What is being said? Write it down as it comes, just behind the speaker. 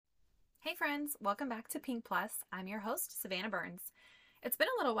Hey friends, welcome back to Pink Plus. I'm your host, Savannah Burns. It's been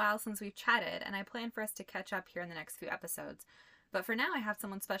a little while since we've chatted, and I plan for us to catch up here in the next few episodes. But for now, I have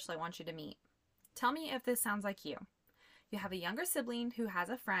someone special I want you to meet. Tell me if this sounds like you. You have a younger sibling who has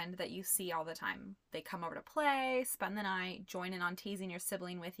a friend that you see all the time. They come over to play, spend the night, join in on teasing your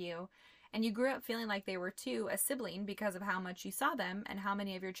sibling with you, and you grew up feeling like they were too a sibling because of how much you saw them and how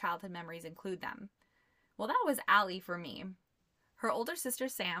many of your childhood memories include them. Well, that was Allie for me. Her older sister,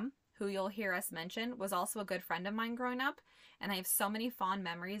 Sam, who you'll hear us mention, was also a good friend of mine growing up, and I have so many fond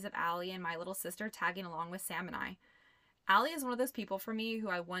memories of Allie and my little sister tagging along with Sam and I. Allie is one of those people for me who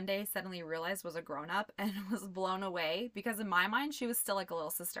I one day suddenly realized was a grown-up and was blown away because in my mind she was still like a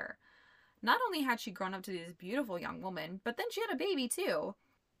little sister. Not only had she grown up to be this beautiful young woman, but then she had a baby too.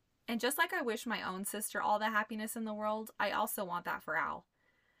 And just like I wish my own sister all the happiness in the world, I also want that for Al.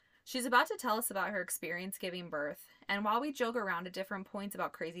 She's about to tell us about her experience giving birth, and while we joke around at different points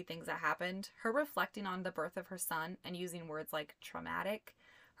about crazy things that happened, her reflecting on the birth of her son and using words like traumatic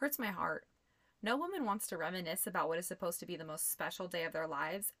hurts my heart. No woman wants to reminisce about what is supposed to be the most special day of their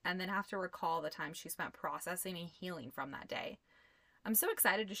lives and then have to recall the time she spent processing and healing from that day. I'm so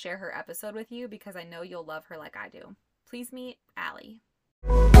excited to share her episode with you because I know you'll love her like I do. Please meet Allie.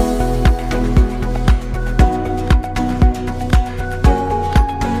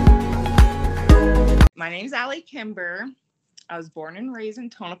 My name's Allie Kimber. I was born and raised in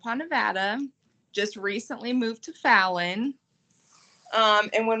Tonopah, Nevada. Just recently moved to Fallon.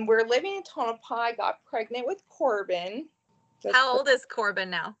 And when we're living in Tonopah, I got pregnant with Corbin. How old is Corbin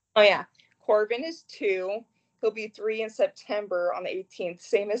now? Oh, yeah. Corbin is 2. He'll be 3 in September on the 18th,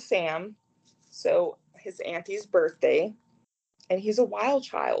 same as Sam. So his auntie's birthday. And he's a wild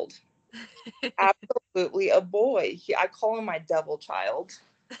child. Absolutely a boy. I call him my devil child.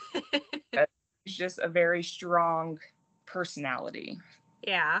 He's just a very strong personality.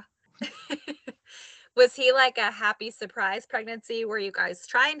 Yeah. Was he like a happy surprise pregnancy? Were you guys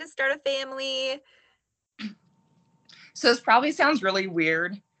trying to start a family? So this probably sounds really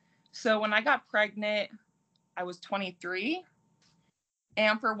weird. So when I got pregnant, I was 23.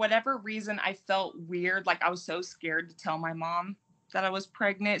 And for whatever reason, I felt weird. Like I was so scared to tell my mom that I was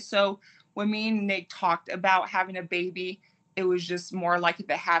pregnant. So when me and Nick talked about having a baby, it was just more like if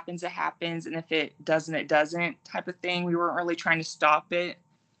it happens, it happens. And if it doesn't, it doesn't type of thing. We weren't really trying to stop it.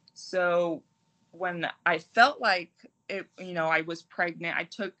 So when I felt like it, I was pregnant, I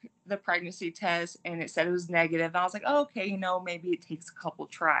took the pregnancy test and it said it was negative. I was like, oh, okay, maybe it takes a couple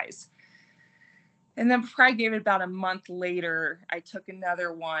tries. And then before I gave it about a month later, I took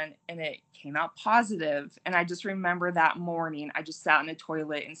another one and it came out positive. And I just remember that morning, I just sat in the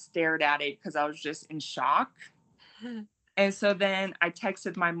toilet and stared at it because I was just in shock. And so then I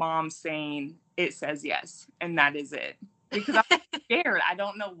texted my mom saying, it says yes. And that is it. Because I was scared. I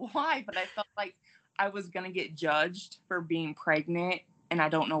don't know why, but I felt like I was going to get judged for being pregnant. And I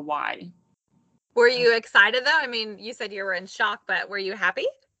don't know why. Were you excited though? I mean, you said you were in shock, but were you happy?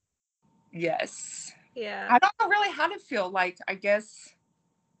 Yes. Yeah. I don't know really how to feel. Like, I guess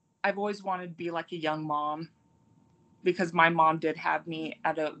I've always wanted to be like a young mom because my mom did have me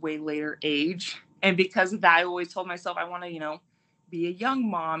at a way later age. And because of that, I always told myself I want to, be a young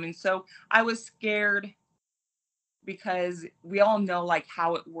mom. And so I was scared because we all know like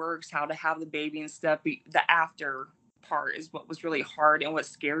how it works, how to have the baby and stuff. The after part is what was really hard and what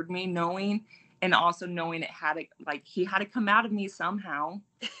scared me knowing, and also knowing he had to come out of me somehow.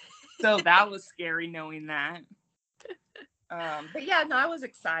 So that was scary knowing that. But yeah, no, I was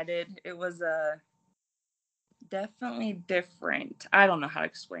excited. It was definitely different. I don't know how to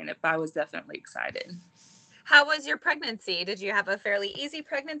explain it, but I was definitely excited. How was your pregnancy? Did you have a fairly easy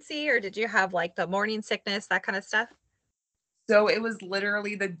pregnancy or did you have like the morning sickness, that kind of stuff? So it was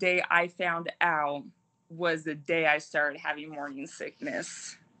literally the day I found out was the day I started having morning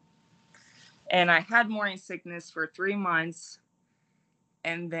sickness. And I had morning sickness for 3 months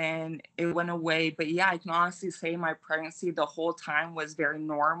and then it went away. But yeah, I can honestly say my pregnancy the whole time was very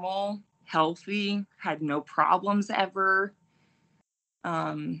normal, healthy, had no problems ever.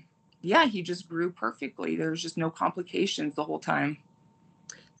 Yeah, he just grew perfectly. There was just no complications the whole time.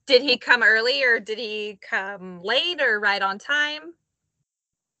 Did he come early or did he come late or right on time?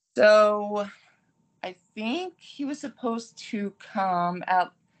 So I think he was supposed to come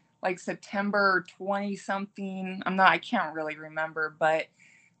at like September 20 something. I can't really remember, but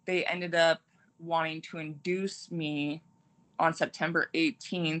they ended up wanting to induce me on September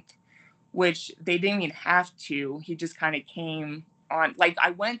 18th, which they didn't even have to. He just kind of came on. Like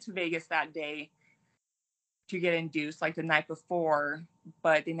I went to Vegas that day to get induced like the night before,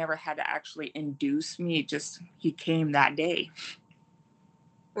 but they never had to actually induce me. He came that day.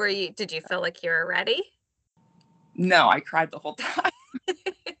 Did you feel like you were ready? No, I cried the whole time.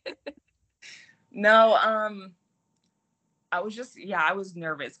 No, I was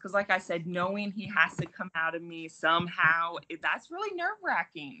nervous because, like I said, knowing he has to come out of me somehow, that's really nerve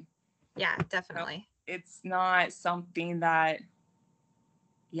wracking. Yeah, definitely. It's not something that,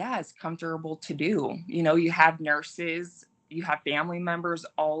 yeah, it's comfortable to do. You have nurses, you have family members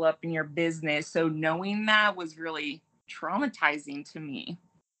all up in your business. So knowing that was really traumatizing to me.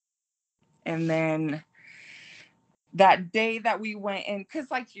 And then that day that we went in,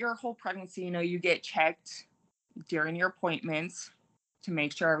 because like your whole pregnancy, you get checked during your appointments to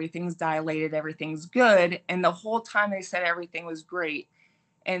make sure everything's dilated, everything's good. And the whole time they said everything was great.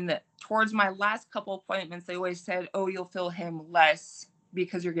 And towards my last couple appointments, they always said, oh, you'll feel him less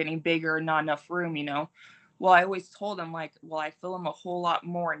because you're getting bigger and not enough room. Well, I always told them, like, well, I feel him a whole lot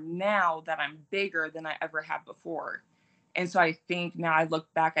more now that I'm bigger than I ever have before. And so I think now I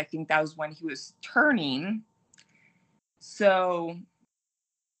look back, I think that was when he was turning. So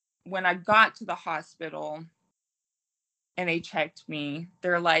when I got to the hospital and they checked me,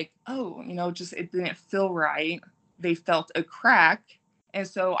 they're like, oh, just it didn't feel right. They felt a crack. And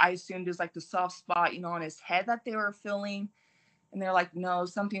so I assumed it was like the soft spot, on his head that they were feeling. And they're like, no,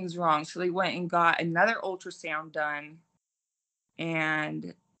 something's wrong. So they went and got another ultrasound done.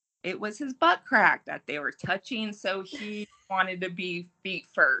 And it was his butt crack that they were touching. So he wanted to be feet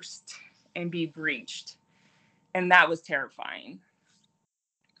first and be breached. And that was terrifying.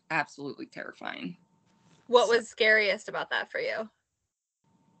 Absolutely terrifying. What was scariest about that for you?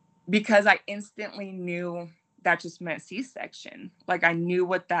 Because I instantly knew that just meant C-section. Like I knew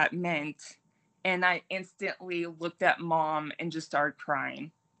what that meant. And I instantly looked at mom and just started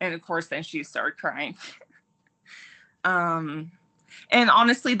crying. And of course, then she started crying. And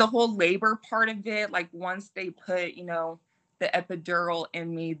honestly, the whole labor part of it, like once they put, the epidural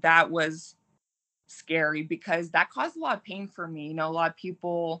in me, that was scary because that caused a lot of pain for me. A lot of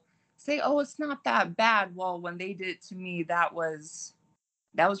people say, oh, it's not that bad. Well, when they did it to me, that was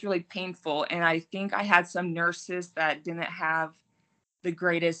really painful. And I think I had some nurses that didn't have the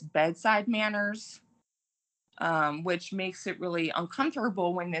greatest bedside manners, which makes it really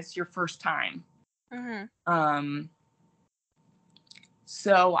uncomfortable when it's your first time. Mm-hmm.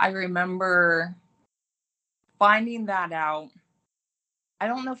 So I remember finding that out. I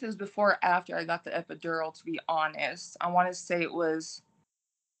don't know if it was before or after I got the epidural, to be honest. I want to say it was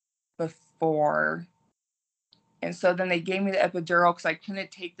before. And so then they gave me the epidural because I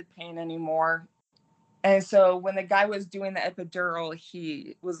couldn't take the pain anymore. And so when the guy was doing the epidural,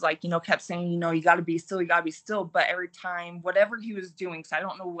 he was like, kept saying, you got to be still, you got to be still. But every time, whatever he was doing, because I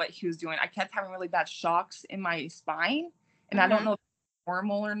don't know what he was doing, I kept having really bad shocks in my spine. And I don't know if it's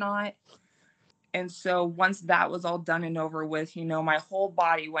normal or not. And so once that was all done and over with, my whole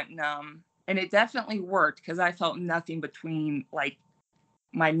body went numb. And it definitely worked because I felt nothing between like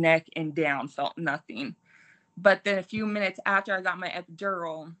my neck and down, felt nothing. But then a few minutes after I got my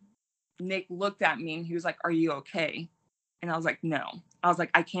epidural, Nick looked at me and he was like, are you okay? And I was like, no. I was like,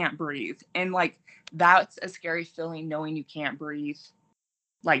 I can't breathe. And like, that's a scary feeling, knowing you can't breathe,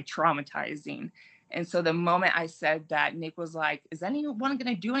 like traumatizing. And so the moment I said that, Nick was like, is anyone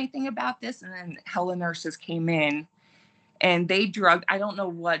going to do anything about this? And then hella nurses came in and I don't know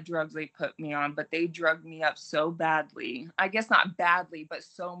what drugs they put me on, but they drugged me up so badly. I guess not badly, but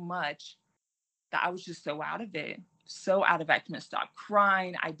so much that I was just so out of it. So out of it. I couldn't stop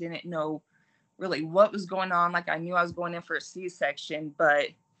crying. I didn't know really what was going on. Like I knew I was going in for a C-section, but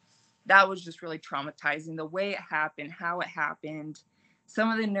that was just really traumatizing. The way it happened, how it happened. Some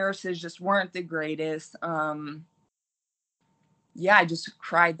of the nurses just weren't the greatest. Yeah, I just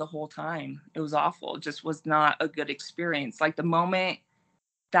cried the whole time. It was awful. It just was not a good experience. Like the moment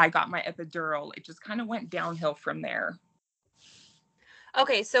that I got my epidural, it just kind of went downhill from there.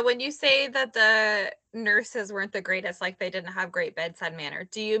 Okay, so when you say that the nurses weren't the greatest, like they didn't have great bedside manner,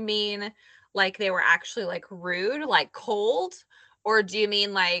 do you mean like they were actually like rude, like cold? Or do you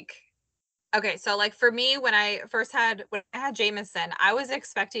mean like, okay, so like for me, when I had Jameson, I was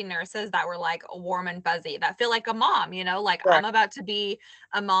expecting nurses that were like warm and fuzzy, that feel like a mom, like Right. I'm about to be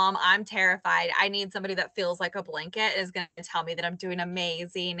a mom. I'm terrified. I need somebody that feels like a blanket, is going to tell me that I'm doing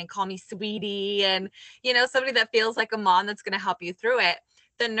amazing and call me sweetie. And, somebody that feels like a mom that's going to help you through it.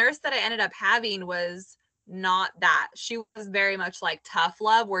 The nurse that I ended up having was not that. She was very much like tough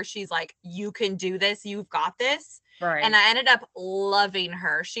love, where she's like, you can do this. You've got this. Right. And I ended up loving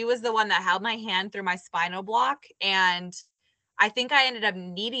her. She was the one that held my hand through my spinal block. And I think I ended up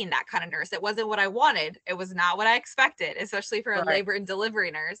needing that kind of nurse. It wasn't what I wanted. It was not what I expected, especially for a Right. labor and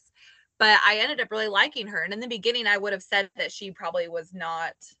delivery nurse. but I ended up really liking her. And in the beginning, I would have said that she probably was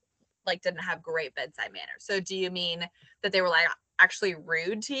not, like, didn't have great bedside manners. So do you mean that they were, like, actually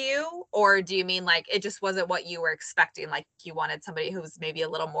rude to you? Or do you mean, like, it just wasn't what you were expecting? Like, you wanted somebody who was maybe a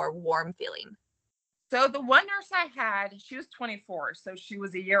little more warm feeling? So the one nurse I had, she was 24, so she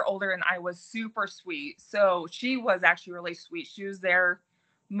was a year older, and I was super sweet. So she was actually really sweet. She was there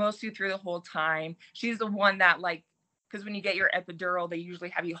mostly through the whole time. She's the one that, like, because when you get your epidural, they usually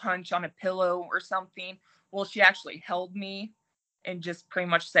have you hunch on a pillow or something. Well, she actually held me and just pretty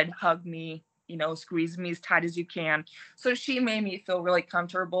much said, hug me, squeeze me as tight as you can. So she made me feel really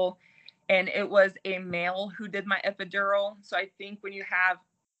comfortable. And it was a male who did my epidural. So I think when you have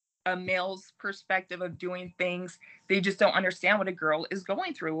a male's perspective of doing things, they just don't understand what a girl is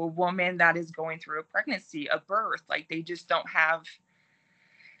going through, a woman that is going through a pregnancy, a birth. Like, they just don't have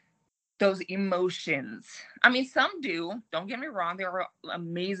those emotions. I mean, some do, don't get me wrong, there are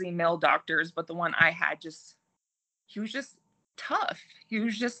amazing male doctors, but the one I had, he was just tough. He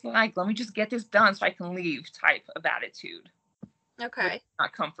was just like, let me just get this done so I can leave type of attitude. Okay.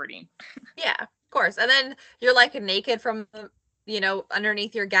 Not comforting. Yeah, of course. And then you're, like, naked from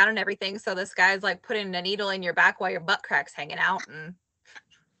underneath your gown and everything. So this guy's, like, putting a needle in your back while your butt crack's hanging out. And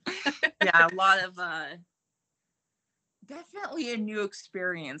Yeah, a lot of definitely a new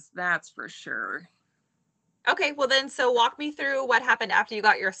experience, that's for sure. okay, well then, so walk me through what happened after you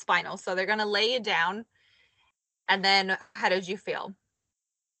got your spinal. So they're gonna lay you down, and then how did you feel?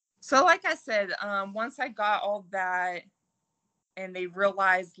 So like I said, once I got all that and they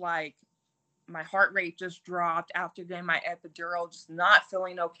realized, like, my heart rate just dropped after getting my epidural, just not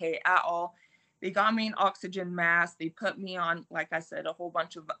feeling okay at all. They got me an oxygen mask. They put me on, like I said, a whole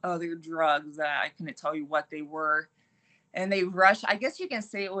bunch of other drugs that I couldn't tell you what they were. And they rushed, I guess you can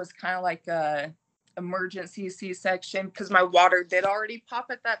say it was kind of like a emergency C-section because my water did already pop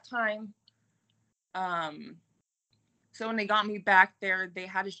at that time. So when they got me back there, they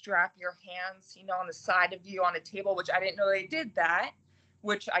had to strap your hands, on the side of you on a table, which I didn't know they did that,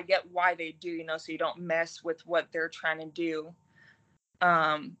 which I get why they do, so you don't mess with what they're trying to do.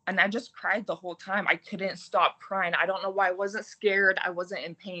 And I just cried the whole time. I couldn't stop crying. I don't know why. I wasn't scared. I wasn't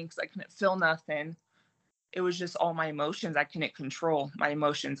in pain because I couldn't feel nothing. It was just all my emotions. I couldn't control my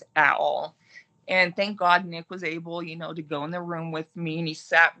emotions at all. And thank God Nick was able, to go in the room with me, and he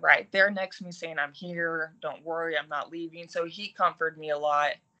sat right there next to me saying, I'm here. Don't worry. I'm not leaving. So he comforted me a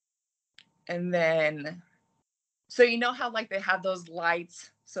lot. And then, so how, like, they have those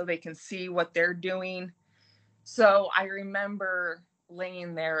lights so they can see what they're doing. So I remember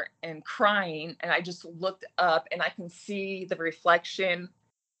laying there and crying, and I just looked up and I can see the reflection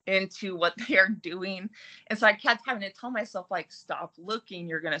into what they're doing. And so I kept having to tell myself, like, stop looking,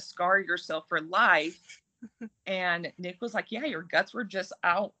 you're going to scar yourself for life. And Nick was like, yeah, your guts were just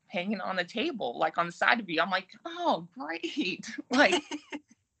out hanging on the table, like on the side of you. I'm like, oh, great. Like,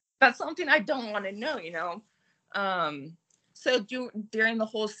 that's something I don't want to know. So during the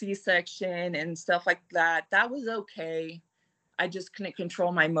whole C-section and stuff like that, that was okay. I just couldn't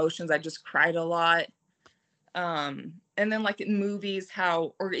control my emotions. I just cried a lot. And then, like, in movies,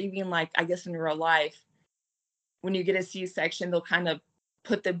 or even, like, I guess in real life, when you get a C-section, they'll kind of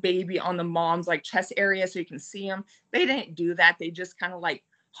put the baby on the mom's, like, chest area so you can see them. They didn't do that. They just kind of, like,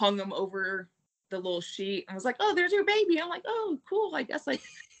 hung them over the little sheet. I was like, oh, there's your baby. I'm like, oh, cool. I guess, like,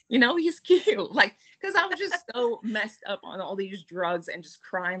 he's cute. Like, because I was just so messed up on all these drugs and just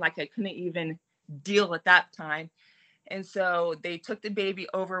crying, like I couldn't even deal at that time. And so they took the baby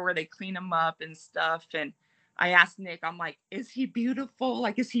over where they clean him up and stuff. And I asked Nick, I'm like, is he beautiful?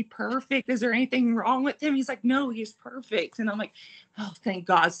 Like, is he perfect? Is there anything wrong with him? He's like, no, he's perfect. And I'm like, oh, thank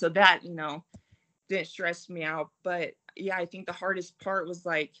God. So that, didn't stress me out. But yeah, I think the hardest part was,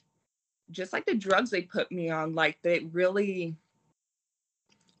 like, just like the drugs they put me on, like,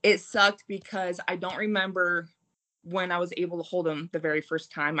 it sucked because I don't remember when I was able to hold him the very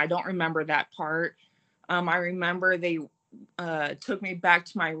first time. I don't remember that part. I remember they took me back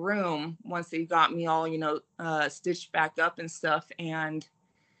to my room once they got me all, stitched back up and stuff. And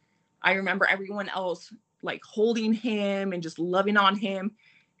I remember everyone else, like, holding him and just loving on him.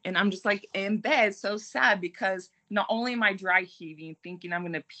 And I'm just, like, in bed, so sad, because not only am I dry heaving, thinking I'm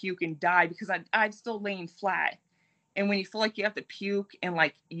going to puke and die, because I'm still laying flat. And when you feel like you have to puke and,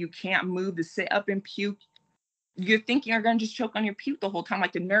 like, you can't move to sit up and puke, you're thinking you're going to just choke on your puke the whole time.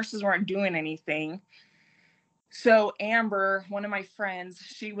 Like, the nurses weren't doing anything. So Amber, one of my friends,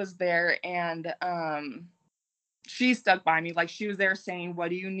 she was there, and she stuck by me. Like, she was there saying, what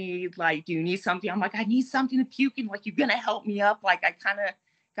do you need? Like, do you need something? I'm like, I need something to puke in. Like, you're going to help me up? Like, I kind of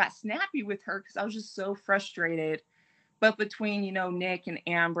got snappy with her because I was just so frustrated. But between, Nick and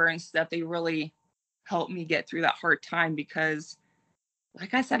Amber and stuff, they really helped me get through that hard time because,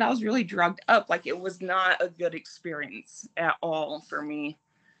 like I said, I was really drugged up. Like, it was not a good experience at all for me.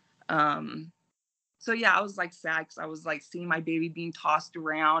 So yeah, I was like sad because I was like seeing my baby being tossed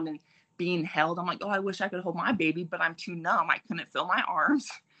around and being held. I'm like, oh, I wish I could hold my baby, but I'm too numb. I couldn't feel my arms,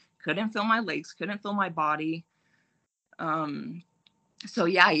 couldn't feel my legs, couldn't feel my body. So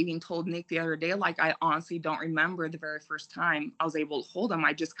yeah, I even told Nick the other day, like, I honestly don't remember the very first time I was able to hold him.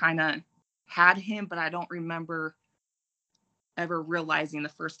 I just kind of had him, but I don't remember ever realizing the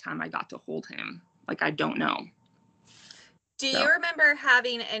first time I got to hold him. Like, I don't know. Do you remember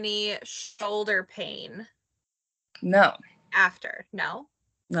having any shoulder pain? No. After? No?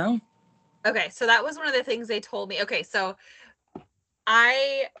 No. Okay, so that was one of the things they told me. Okay, so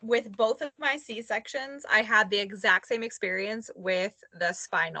with both of my C-sections, I had the exact same experience with the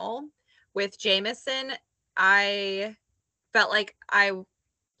spinal. With Jameson, I felt like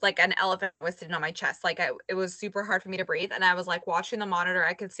an elephant was sitting on my chest. Like, it was super hard for me to breathe. And I was like watching the monitor.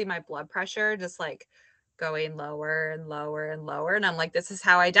 I could see my blood pressure just like going lower and lower and lower. And I'm like, this is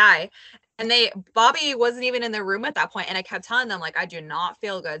how I die. And Bobby wasn't even in the room at that point. And I kept telling them, like, I do not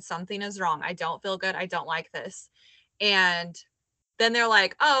feel good. Something is wrong. I don't feel good. I don't like this. And then they're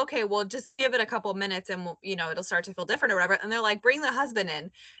like, oh, okay, well, just give it a couple minutes and it'll start to feel different or whatever. And they're like, bring the husband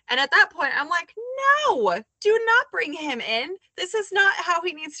in. And at that point, I'm like, no, do not bring him in. This is not how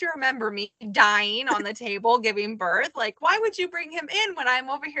he needs to remember me dying on the table, giving birth. Like, why would you bring him in when I'm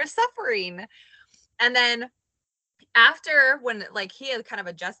over here suffering? And then after, when like he had kind of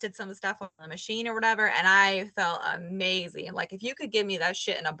adjusted some stuff on the machine or whatever, and I felt amazing. Like, if you could give me that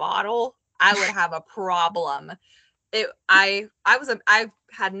shit in a bottle, I would have a problem. I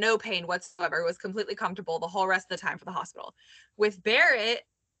had no pain whatsoever. It was completely comfortable the whole rest of the time for the hospital. With Barrett,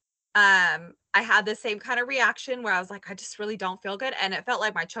 I had the same kind of reaction where I was like, I just really don't feel good. And it felt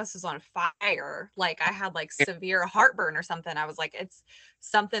like my chest was on fire. Like, I had like severe heartburn or something. I was like,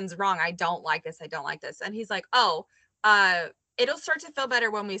 something's wrong. I don't like this. I don't like this. And he's like, oh, it'll start to feel better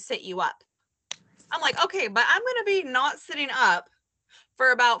when we sit you up. I'm like, okay, but I'm going to be not sitting up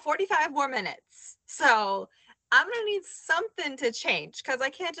for about 45 more minutes. So I'm going to need something to change because I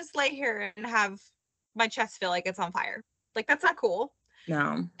can't just lay here and have my chest feel like it's on fire. Like, that's not cool.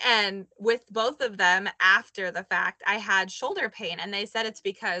 No. And with both of them, after the fact, I had shoulder pain. And they said it's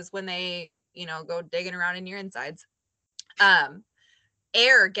because when they, go digging around in your insides,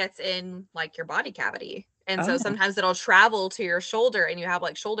 air gets in like your body cavity. And so sometimes it'll travel to your shoulder and you have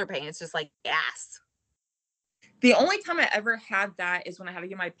like shoulder pain. It's just like gas. The only time I ever had that is when I had to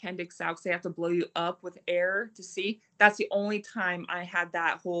get my appendix out because they have to blow you up with air to see. That's the only time I had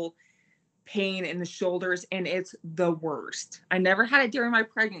that whole pain in the shoulders, and it's the worst. I never had it during my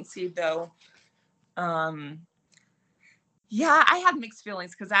pregnancy, though. Yeah, I had mixed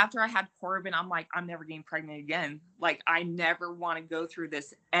feelings because after I had Corbin, I'm like, I'm never getting pregnant again. Like, I never want to go through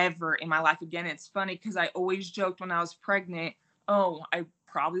this ever in my life again. It's funny because I always joked when I was pregnant, oh, I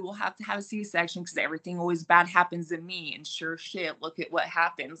probably will have to have a C-section because everything always bad happens to me. And sure shit, look at what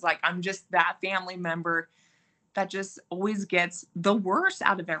happens. Like, I'm just that family member that just always gets the worst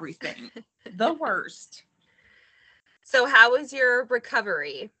out of everything. The worst. So how was your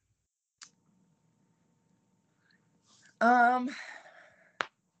recovery? So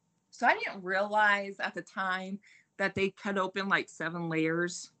I didn't realize at the time that they cut open like 7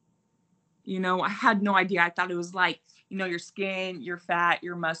 layers. I had no idea. I thought it was like, your skin, your fat,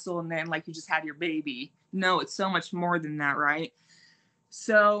 your muscle, and then like you just had your baby. No, it's so much more than that, right?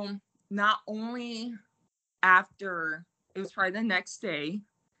 So not only after, it was probably the next day,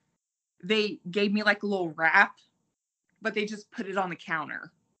 they gave me like a little wrap, but they just put it on the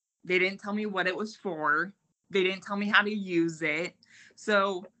counter. They didn't tell me what it was for. They didn't tell me how to use it.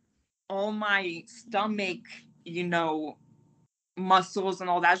 So all my stomach, muscles and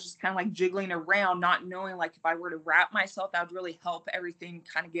all that's just kind of like jiggling around, not knowing like if I were to wrap myself, that would really help everything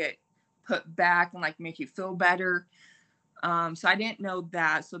kind of get put back and like make you feel better. So I didn't know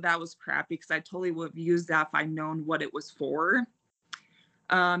that. So that was crappy because I totally would have used that if I'd known what it was for.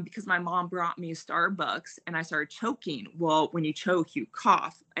 Because my mom brought me Starbucks and I started choking. Well, when you choke, you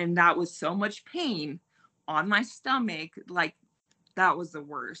cough. And that was so much pain on my stomach. Like, that was the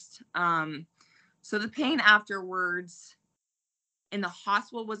worst. So the pain afterwards in the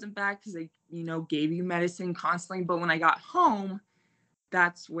hospital wasn't bad because they, gave you medicine constantly. But when I got home,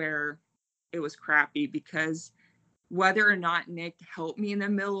 that's where it was crappy because whether or not Nick helped me in the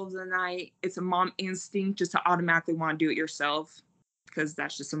middle of the night, it's a mom instinct just to automatically want to do it yourself because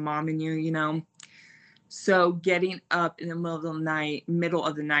that's just a mom in you. So getting up in the middle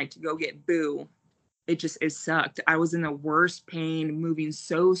of the night to go get Boo, it sucked. I was in the worst pain, moving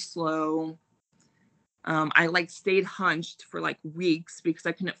so slow. I like stayed hunched for like weeks because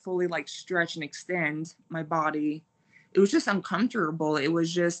I couldn't fully like stretch and extend my body. It was just uncomfortable. It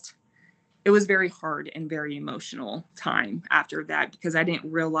was very hard and very emotional time after that because I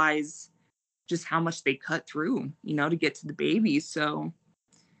didn't realize just how much they cut through, to get to the baby. So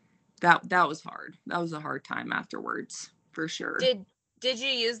that was hard. That was a hard time afterwards, for sure. Did you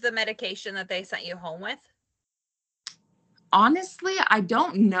use the medication that they sent you home with? Honestly, I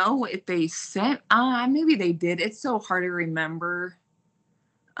don't know if they sent maybe they did. It's so hard to remember.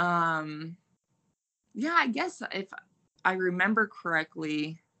 Um yeah, I guess if I remember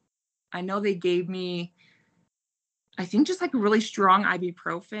correctly, I know they gave me, I think, just like a really strong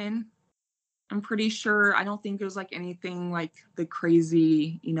ibuprofen. I'm pretty sure. I don't think it was like anything like the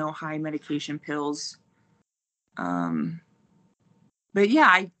crazy, high medication pills. Um but yeah,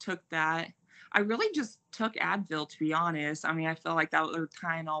 I took that. I really just took Advil, to be honest. I mean, I felt like that, or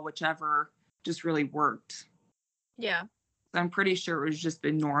Tylenol, whichever, just really worked. Yeah. I'm pretty sure it was just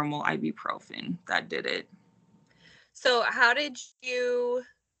the normal ibuprofen that did it. So how did you,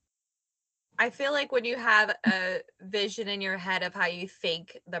 I feel like when you have a vision in your head of how you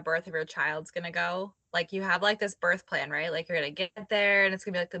think the birth of your child's gonna go, like you have like this birth plan, right? Like you're gonna get there and it's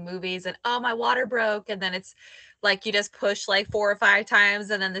gonna be like the movies and oh my water broke, and then it's like you just push like 4 or 5 times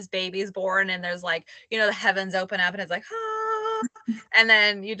and then this baby's born and there's like, the heavens open up and it's like ah, and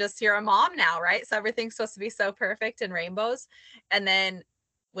then you're a mom now, right? So everything's supposed to be so perfect and rainbows. And then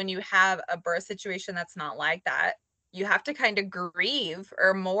when you have a birth situation that's not like that, you have to kind of grieve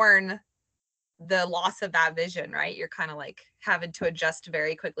or mourn the loss of that vision, right? You're kind of like having to adjust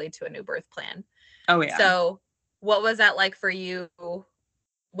very quickly to a new birth plan. Oh yeah. So what was that like for you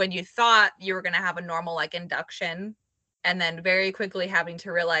when you thought you were going to have a normal like induction and then very quickly having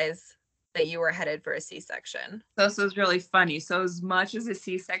to realize that you were headed for a C-section? So this was really funny. So as much as a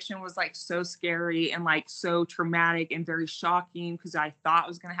C-section was like so scary and like so traumatic and very shocking because I thought I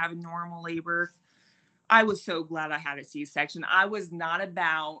was going to have a normal labor, I was so glad I had a C-section. I was not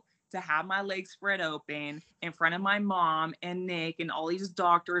about to have my legs spread open in front of my mom and Nick and all these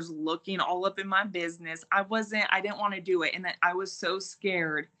doctors looking all up in my business. I didn't want to do it. And I was so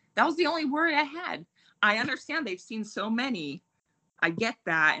scared. That was the only worry I had. I understand they've seen so many. I get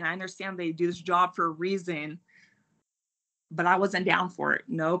that. And I understand they do this job for a reason, but I wasn't down for it.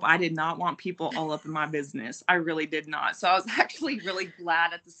 Nope. I did not want people all up in my business. I really did not. So I was actually really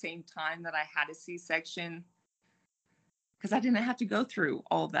glad at the same time that I had a C-section because I didn't have to go through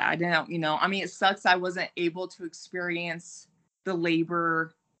all that. I didn't, I mean, it sucks I wasn't able to experience the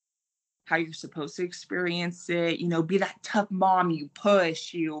labor how you're supposed to experience it, be that tough mom, you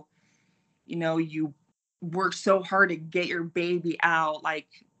push, you work so hard to get your baby out.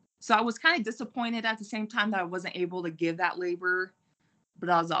 Like, so I was kind of disappointed at the same time that I wasn't able to give that labor, but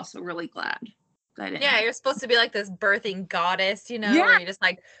I was also really glad that I didn't. Yeah, you're supposed to be like this birthing goddess, Yeah. where you just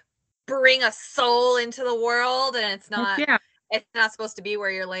like bring a soul into the world, and it's not supposed to be where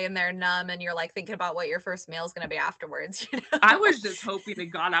you're laying there numb and you're like thinking about what your first meal is going to be afterwards. I was just hoping to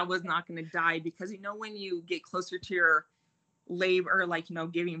God I was not going to die because when you get closer to your labor, like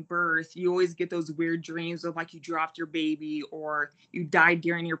giving birth, you always get those weird dreams of like you dropped your baby or you died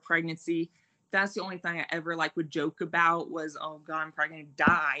during your pregnancy. That's the only thing I ever like would joke about was, oh God, I'm probably gonna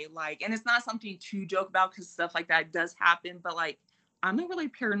die. Like, and it's not something to joke about because stuff like that does happen, but like I'm a really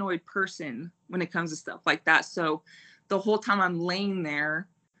paranoid person when it comes to stuff like that. So the whole time I'm laying there,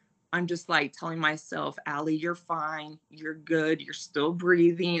 I'm just like telling myself, Allie, you're fine, you're good, you're still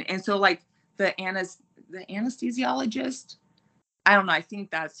breathing. And so like the anesthesiologist, I don't know, I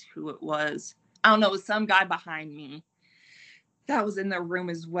think that's who it was. I don't know, it was some guy behind me that was in the room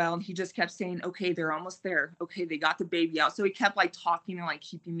as well. And he just kept saying, okay, they're almost there. Okay, they got the baby out. So he kept like talking and like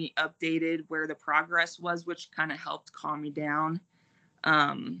keeping me updated where the progress was, which kind of helped calm me down.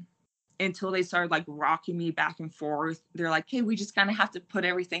 Until they started like rocking me back and forth. They're like, hey, we just kind of have to put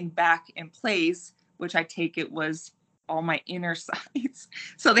everything back in place, which I take it was all my inner sides.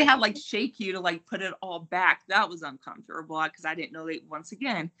 So they had like shake you to like put it all back. That was uncomfortable because I didn't know I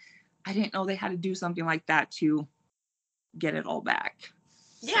didn't know they had to do something like that to get it all back.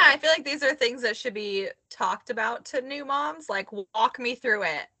 Yeah, I feel like these are things that should be talked about to new moms. Like, walk me through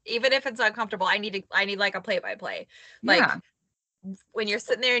it, even if it's uncomfortable. I need like a play-by-play. Like, yeah. When you're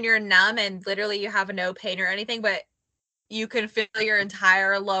sitting there and you're numb and literally you have no pain or anything, but you can feel your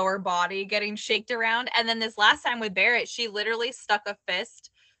entire lower body getting shaked around. And then this last time with Barrett, she literally stuck a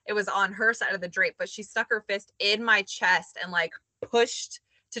fist. It was on her side of the drape, but she stuck her fist in my chest and like pushed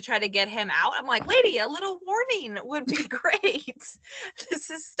to try to get him out. I'm like, lady, a little warning would be great. This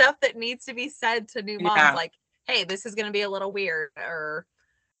is stuff that needs to be said to new moms. Yeah. Like, hey, this is going to be a little weird, or,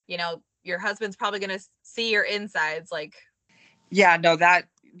 you know, your husband's probably going to see your insides. Like, Yeah, no, that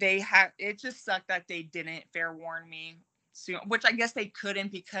it just sucked that they didn't fair warn me soon, which I guess they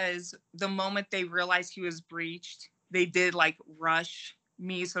couldn't, because the moment they realized he was breached, they did like rush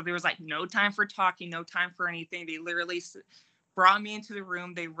me. So there was like no time for talking, no time for anything. They literally brought me into the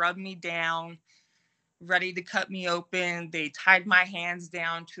room. They rubbed me down, ready to cut me open. They tied my hands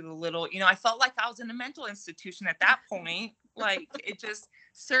down to the little, I felt like I was in a mental institution at that point. Like, it just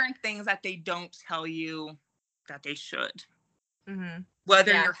certain things that they don't tell you that they should. mm-hmm.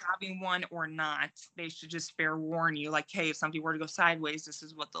 Whether you're having one or not, they should just fair warn you, like, hey, if something were to go sideways, this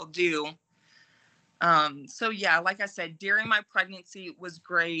is what they'll do. So yeah, like I said, during my pregnancy was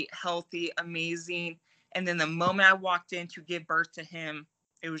great, healthy, amazing. And then the moment I walked in to give birth to him,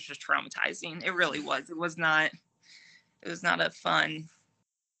 it was just traumatizing. It really was. It was not a fun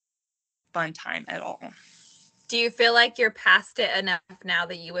time at all. Do you feel like you're past it enough now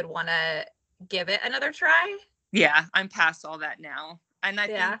that you would want to give it another try? Yeah, I'm past all that now. And I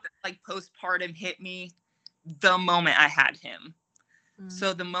think that, like, postpartum hit me the moment I had him.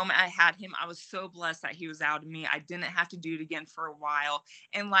 So the moment I had him, I was so blessed that he was out of me. I didn't have to do it again for a while.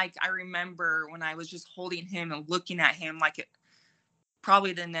 And like, I remember when I was just holding him and looking at him, like,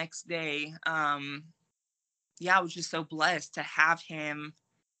 probably the next day, yeah, I was just so blessed to have him,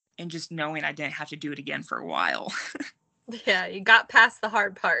 and just knowing I didn't have to do it again for a while. Yeah, you got past the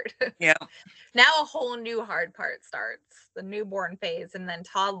hard part. Yeah. Now a whole new hard part starts, the newborn phase, and then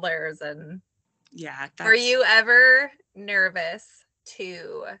toddlers. And yeah, were you ever nervous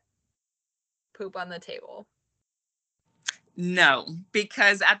to poop on the table? No,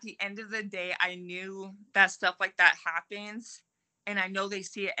 because at the end of the day, I knew that stuff like that happens, and I know they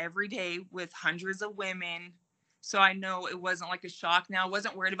see it every day with hundreds of women. So I know it wasn't like a shock. Now, I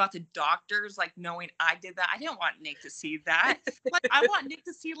wasn't worried about the doctors, like, knowing I did that. I didn't want Nick to see that. Like, I want Nick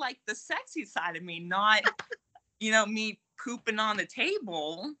to see, like, the sexy side of me, not, me pooping on the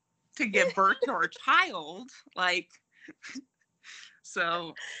table to give birth to our child. Like,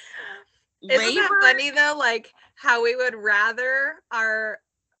 so Isn't that funny though? Like, how we would rather our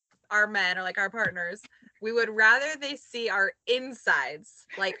men, or like our partners, we would rather they see our insides,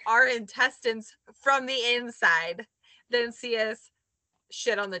 like our intestines from the inside, than see us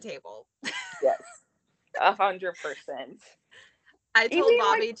shit on the table. Yes, 100%. I told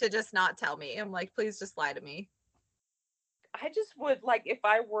Bobby to just not tell me. I'm like, please just lie to me. I just would, like, if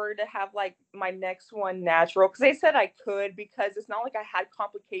I were to have, like, my next one natural, because they said I could, because it's not like I had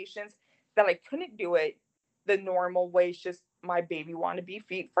complications that I couldn't do it the normal way. It's just my baby wanted to be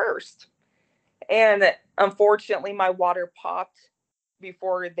feet first. And unfortunately, my water popped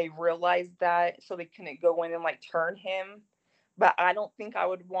before they realized that, so they couldn't go in and, like, turn him. But I don't think I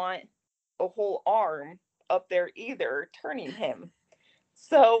would want a whole arm up there either, turning him.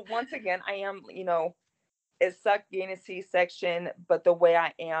 So once again, I am, it sucked getting a C-section, but the way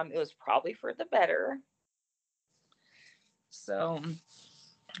I am, it was probably for the better. So,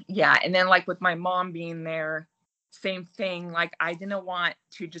 yeah. And then, like, with my mom being there, same thing. Like, I didn't want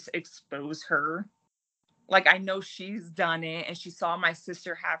to just expose her. Like, I know she's done it, and she saw my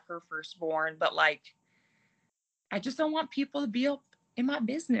sister have her firstborn, but, like, I just don't want people to be up in my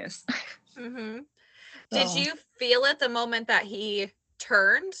business. Mm-hmm. So. Did you feel it the moment that he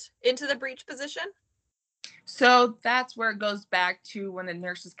turned into the breech position? So that's where it goes back to when the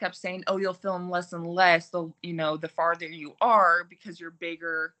nurses kept saying, oh, you'll feel them less and less, the farther you are, because you're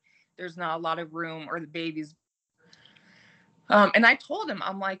bigger, there's not a lot of room, or the baby's. And I told him,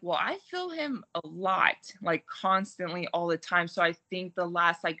 I'm like, well, I feel him a lot, like, constantly, all the time. So I think the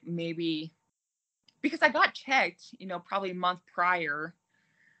last, like, maybe, because I got checked, probably a month prior,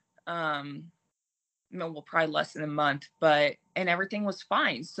 probably less than a month, and everything was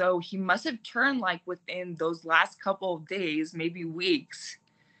fine. So he must have turned, like, within those last couple of days, maybe weeks.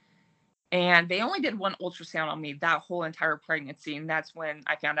 And they only did one ultrasound on me that whole entire pregnancy. And that's when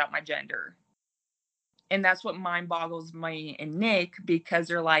I found out my gender. And that's what mind boggles me and Nick, because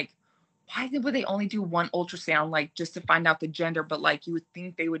they're like, why would they only do one ultrasound, like, just to find out the gender? But, like, you would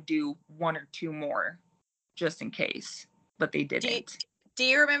think they would do one or two more just in case, but they didn't. Do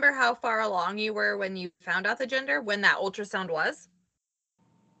you remember how far along you were when you found out the gender, when that ultrasound was?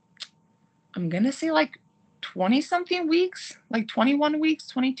 I'm going to say like 20 something weeks, like 21 weeks,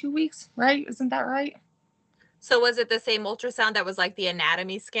 22 weeks, right? Isn't that right? So was it the same ultrasound that was like the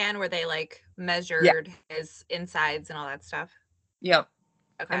anatomy scan where they, like, measured his insides and all that stuff? Yep.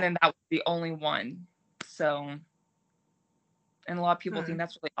 Okay. And then that was the only one. So And a lot of people think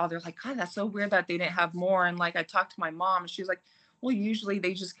that's really odd. They're like, God, that's so weird that they didn't have more. And like, I talked to my mom and she was like, well, usually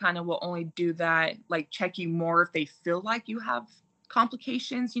they just kind of will only do that, like check you more if they feel like you have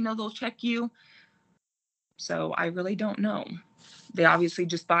complications, they'll check you. So I really don't know. They obviously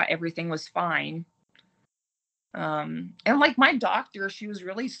just thought everything was fine. And like my doctor, she was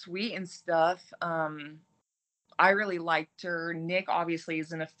really sweet and stuff. I really liked her. Nick obviously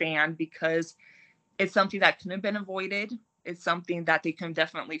isn't a fan because it's something that couldn't have been avoided. It's something that they can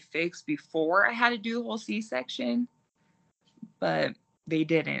definitely fix before I had to do the whole C-section, but they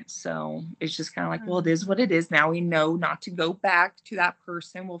didn't. So it's just kind of like, well, it is what it is. Now we know not to go back to that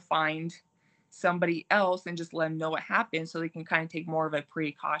person. We'll find somebody else and just let them know what happened so they can kind of take more of a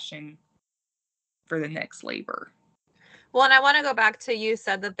precaution for the next labor. Well, and I want to go back to, you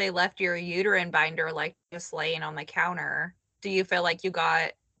said that they left your uterine binder like just laying on the counter. Do you feel like you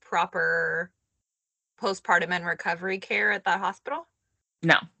got proper postpartum and recovery care at that hospital?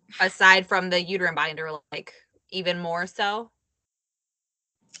 No. Aside from the uterine binder, like even more so?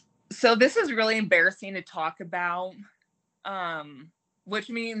 So this is really embarrassing to talk about, which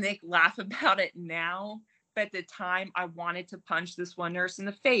me and Nick laugh about it now. But at the time, I wanted to punch this one nurse in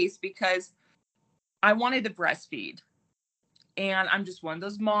the face because I wanted to breastfeed. And I'm just one of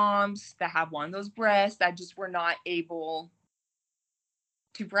those moms that have one of those breasts that just were not able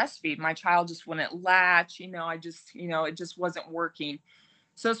to breastfeed. My child just wouldn't latch, it just wasn't working.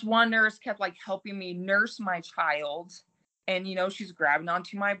 So this one nurse kept like helping me nurse my child. And, she's grabbing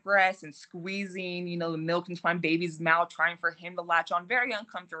onto my breast and squeezing, the milk into my baby's mouth, trying for him to latch on. Very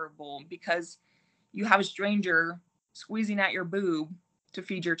uncomfortable because you have a stranger squeezing at your boob to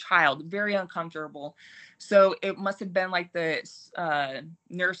feed your child. Very uncomfortable. So it must have been like the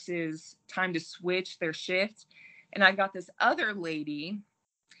nurse's time to switch their shift. And I got this other lady.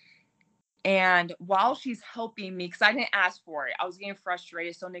 And while she's helping me, because I didn't ask for it, I was getting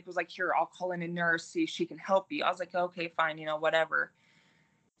frustrated. So Nick was like, here, I'll call in a nurse, see if she can help you. I was like, okay, fine, whatever.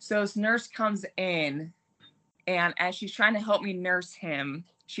 So this nurse comes in, and as she's trying to help me nurse him,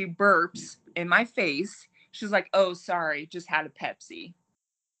 she burps in my face. She's like, oh, sorry, just had a Pepsi.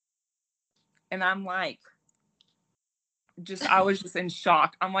 And I'm like, I was just in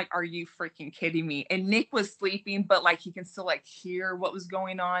shock. I'm like, are you freaking kidding me? And Nick was sleeping, but like he can still like hear what was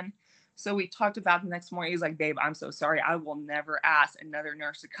going on. So we talked about the next morning. He's like, babe, I'm so sorry. I will never ask another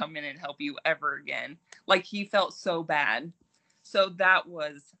nurse to come in and help you ever again. Like he felt so bad. So that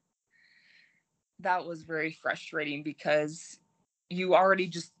was very frustrating because you already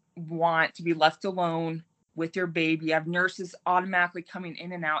just want to be left alone with your baby. You have nurses automatically coming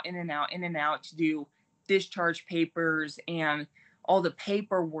in and out, in and out, in and out to do discharge papers and all the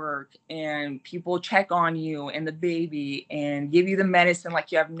paperwork, and people check on you and the baby and give you the medicine.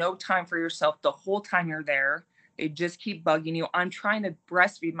 Like you have no time for yourself the whole time you're there. They just keep bugging you. I'm trying to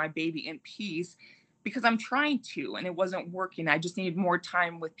breastfeed my baby in peace because I'm trying to, and it wasn't working. I just needed more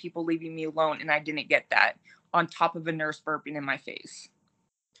time with people leaving me alone, and I didn't get that on top of a nurse burping in my face.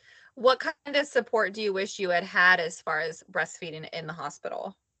 What kind of support do you wish you had had as far as breastfeeding in the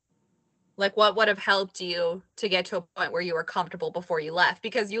hospital? Like what would have helped you to get to a point where you were comfortable before you left?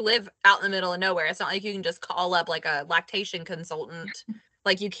 Because you live out in the middle of nowhere. It's not like you can just call up like a lactation consultant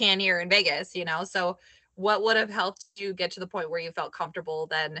like you can here in Vegas, So what would have helped you get to the point where you felt comfortable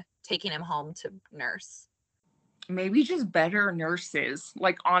then taking him home to nurse? Maybe just better nurses.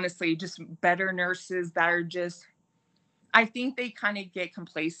 Like honestly, just better nurses that are just, I think they kind of get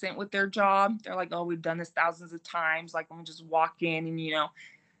complacent with their job. They're like, oh, we've done this thousands of times. Like, let me just walk in. And,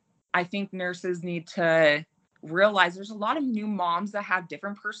 I think nurses need to realize there's a lot of new moms that have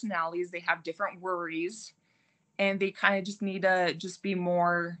different personalities. They have different worries. And they kind of just need to just be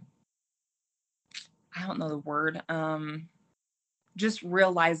more, I don't know the word, just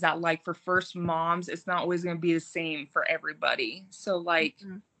realize that like for first moms, it's not always going to be the same for everybody. So like,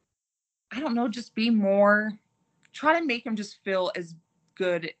 I don't know, just be more, try to make them just feel as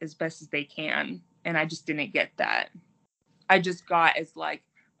good as best as they can. And I just didn't get that. I just got as like,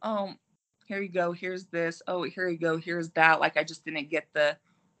 oh, here you go, here's this. Oh, here you go, here's that. Like I just didn't get the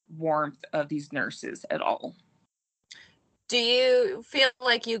warmth of these nurses at all. Do you feel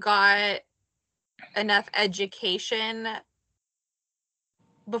like you got enough education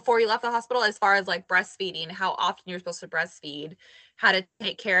before you left the hospital as far as like breastfeeding, how often you're supposed to breastfeed, how to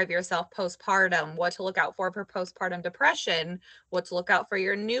take care of yourself postpartum, what to look out for postpartum depression, what to look out for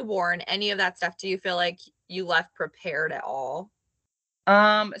your newborn, any of that stuff? Do you feel like you left prepared at all?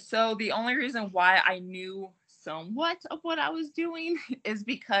 So the only reason why I knew somewhat of what I was doing is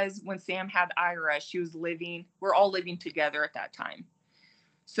because when Sam had Ira, we're all living together at that time.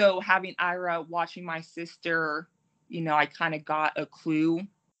 So having Ira watching my sister, I kind of got a clue,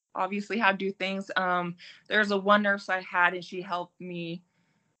 obviously, how to do things. There's a one nurse I had, and she helped me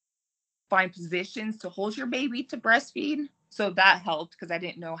find positions to hold your baby to breastfeed. So that helped because I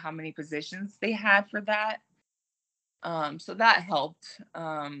didn't know how many positions they had for that. So that helped.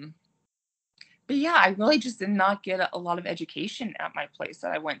 But yeah, I really just did not get a lot of education at my place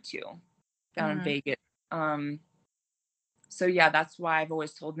that I went to down in Mm-hmm. Vegas. Um, so yeah, that's why I've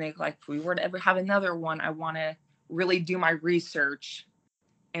always told Nick, like, if we were to ever have another one, I want to really do my research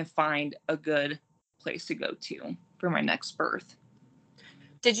and find a good place to go to for my next birth.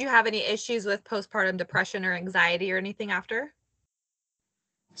 Did you have any issues with postpartum depression or anxiety or anything after?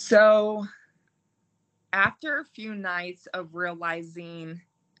 So after a few nights of realizing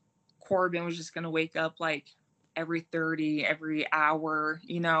Corbin was just going to wake up like every 30, every hour,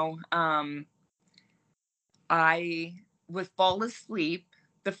 I would fall asleep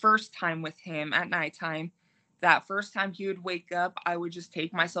the first time with him at nighttime. That first time he would wake up, I would just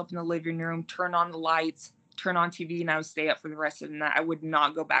take myself in the living room, turn on the lights, turn on TV, and I would stay up for the rest of the night. I would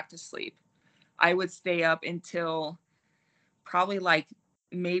not go back to sleep. I would stay up until probably like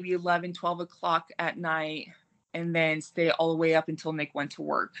maybe 11, 12 o'clock at night, and then stay all the way up until Nick went to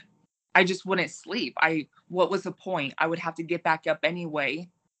work. I just wouldn't sleep. What was the point? I would have to get back up anyway.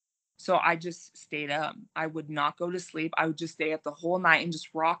 So I just stayed up. I would not go to sleep. I would just stay up the whole night and just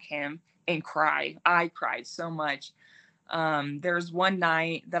rock him and cry. I cried so much. There's one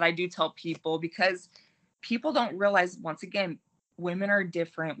night that I do tell people, because people don't realize, once again, women are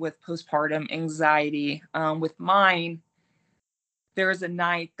different with postpartum anxiety. With mine, there was a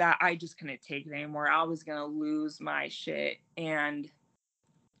night that I just couldn't take it anymore. I was going to lose my shit. And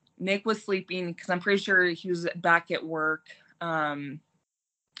Nick was sleeping because I'm pretty sure he was back at work.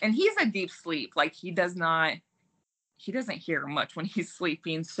 And he's a deep sleep. Like, he doesn't hear much when he's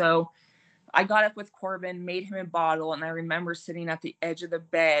sleeping. So I got up with Corbin, made him a bottle, and I remember sitting at the edge of the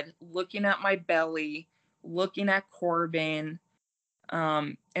bed, looking at my belly, looking at Corbin,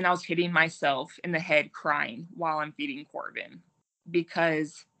 and I was hitting myself in the head crying while I'm feeding Corbin,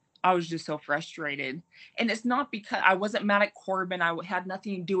 because I was just so frustrated. And it's not because I wasn't mad at Corbin. I had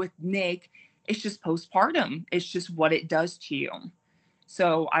nothing to do with Nick. It's just postpartum. It's just what it does to you.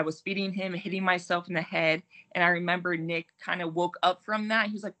 So I was feeding him, hitting myself in the head. And I remember Nick kind of woke up from that.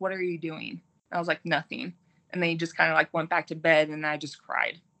 He was like, "What are you doing?" I was like, "Nothing." And then he just kind of like went back to bed, and I just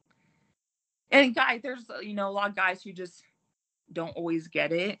cried. And there's, a lot of guys who just don't always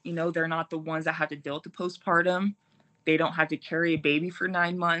get it. They're not the ones that have to deal with the postpartum. They don't have to carry a baby for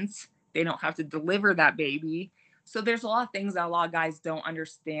 9 months. They don't have to deliver that baby. So there's a lot of things that a lot of guys don't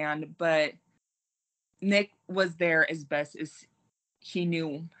understand. But Nick was there as best as he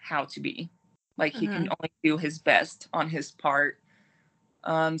knew how to be. Like, he can Mm-hmm. only do his best on his part.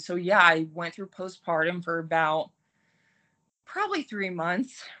 So yeah, I went through postpartum for about probably 3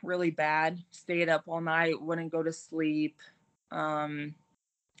 months, really bad. Stayed up all night, wouldn't go to sleep. And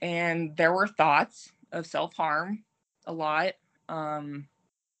there were thoughts of self-harm a lot. Um,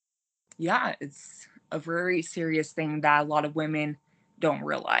 yeah, it's a very serious thing that a lot of women don't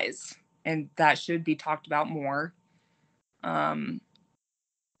realize, and that should be talked about more. Um,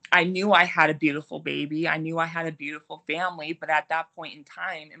 I knew I had a beautiful baby. I knew I had a beautiful family, but at that point in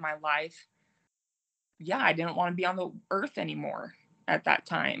time in my life, yeah, I didn't want to be on the earth anymore at that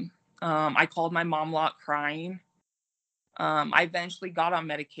time. I called my mom a lot crying. I eventually got on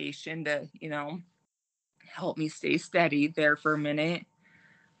medication to, help me stay steady there for a minute.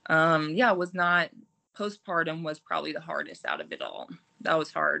 Yeah, it was not, postpartum was probably the hardest out of it all. That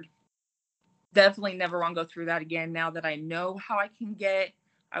was hard. Definitely never want to go through that again. Now that I know how I can get,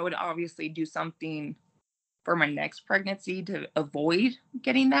 I would obviously do something for my next pregnancy to avoid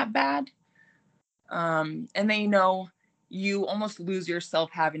getting that bad. And then, you almost lose yourself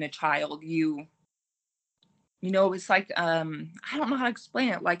having a child. It's like, I don't know how to explain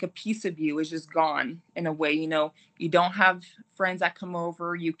it. Like, a piece of you is just gone in a way. You don't have friends that come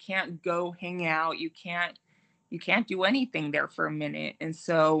over. You can't go hang out. You can't do anything there for a minute. And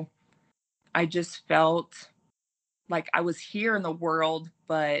so I just felt like I was here in the world,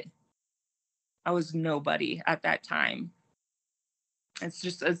 but I was nobody at that time.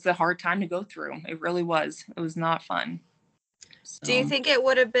 It's a hard time to go through. It really was. It was not fun. Do you So, think it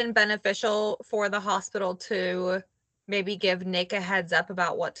would have been beneficial for the hospital to maybe give Nick a heads up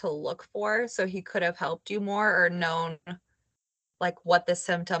about what to look for so he could have helped you more or known like what the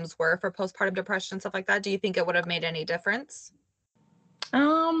symptoms were for postpartum depression and stuff like that? Do you think it would have made any difference?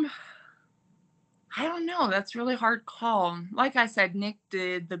 um, I don't know. That's a really hard call. Like I said, Nick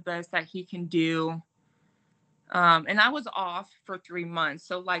did the best that he can do. And I was off for 3 months.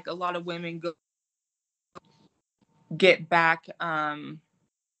 So, like, a lot of women go get back to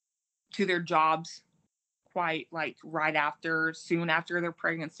their jobs quite like soon after their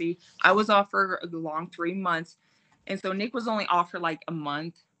pregnancy. I was off for a long 3 months. And so Nick was only off for like a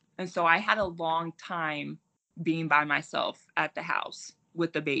month. And so I had a long time being by myself at the house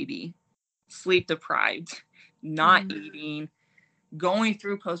with the baby, sleep deprived, not eating, going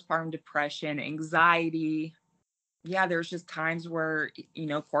through postpartum depression, anxiety. Yeah, there's just times where,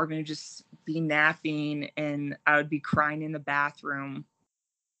 Corbin would just be napping and I would be crying in the bathroom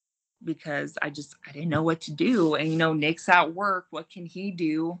because I didn't know what to do. And, Nick's at work. What can he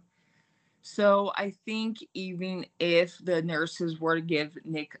do? So I think even if the nurses were to give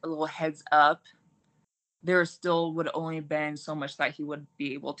Nick a little heads up, there still would only been so much that he would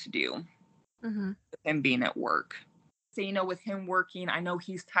be able to do with him being at work. So, with him working, I know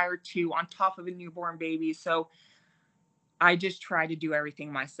he's tired too, on top of a newborn baby. So I just try to do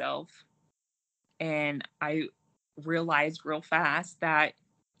everything myself. And I realized real fast that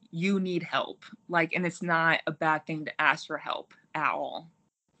you need help. And it's not a bad thing to ask for help at all.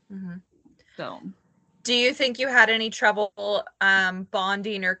 So, do you think you had any trouble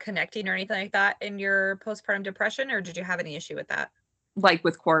bonding or connecting or anything like that in your postpartum depression, or did you have any issue with that? Like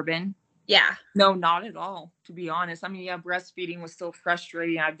with Corbin? Yeah. No, not at all, to be honest. I mean, yeah, breastfeeding was so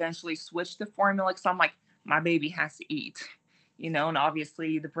frustrating. I eventually switched to formula because I'm like, my baby has to eat, and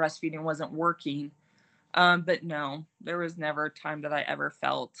obviously the breastfeeding wasn't working. But no, there was never a time that I ever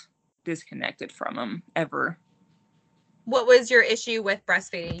felt disconnected from him, ever. What was your issue with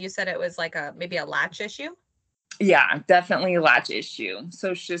breastfeeding? You said it was like maybe a latch issue? Yeah, definitely a latch issue.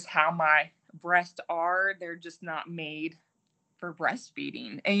 So it's just how my breasts are. They're just not made for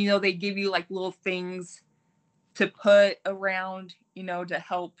breastfeeding. And, they give you like little things to put around, to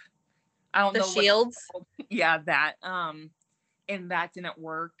help. I don't know. The shields? Yeah, that. And that didn't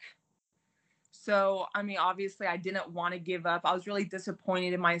work. So, I mean, obviously I didn't want to give up. I was really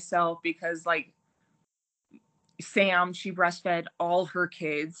disappointed in myself because like Sam, she breastfed all her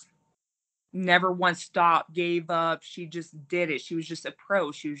kids, never once stopped, gave up. She just did it. She was just a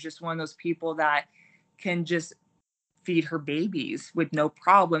pro. She was just one of those people that can just feed her babies with no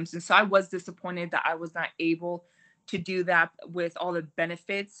problems. And so I was disappointed that I was not able to do that with all the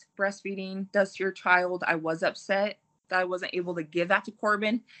benefits breastfeeding does to your child. I was upset that I wasn't able to give that to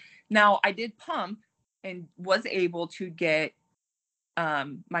Corbin. Now, I did pump and was able to get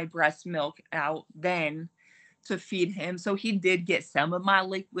my breast milk out then to feed him. So he did get some of my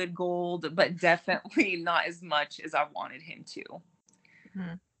liquid gold, but definitely not as much as I wanted him to.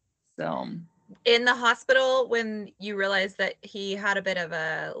 So in the hospital, when you realized that he had a bit of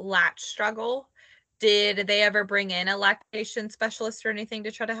a latch struggle, did they ever bring in a lactation specialist or anything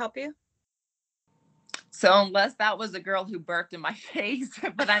to try to help you? So unless that was a girl who burped in my face,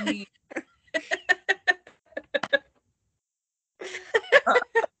 but I mean,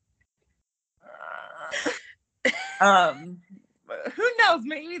 who knows?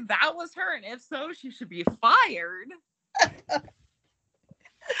 Maybe that was her, and if so, she should be fired.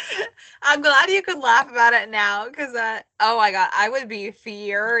 I'm glad you could laugh about it now, because oh my god, I would be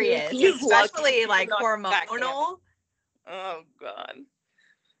furious, especially like hormonal. Oh god.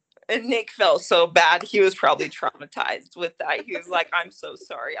 And Nick felt so bad. He was probably traumatized with that. He was like, I'm so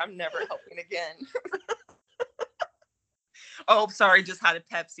sorry. I'm never helping again. Oh, sorry. Just had a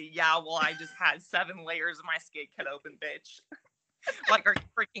Pepsi. Yeah, well, I just had 7 layers of my skin cut open, bitch. Like, are you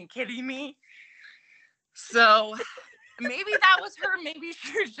freaking kidding me? So maybe that was her. Maybe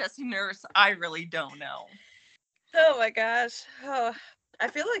she was just a nurse. I really don't know. Oh my gosh. Oh, I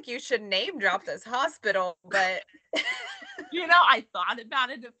feel like you should name drop this hospital, but I thought about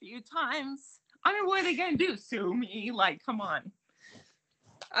it a few times. I mean, what are they gonna do? Sue me? Like, come on.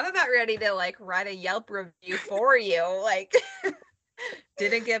 I'm about ready to like write a Yelp review for you. Like,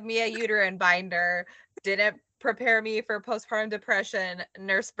 didn't give me a uterine binder, didn't prepare me for postpartum depression,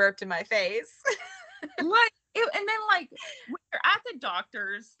 nurse burped in my face. Like, and then like when you're at the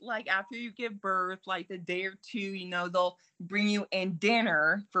doctor's, like after you give birth, like the day or two, they'll bring you in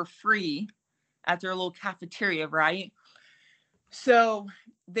dinner for free at their little cafeteria, right? So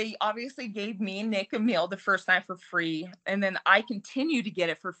they obviously gave me and Nick a meal the first night for free, and then I continued to get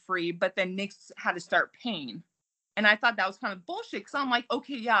it for free, but then Nick had to start paying. And I thought that was kind of bullshit, because I'm like,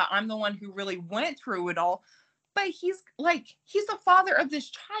 okay, yeah, I'm the one who really went through it all, but he's the father of this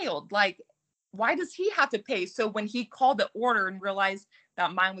child. Like, why does he have to pay? So when he called the order and realized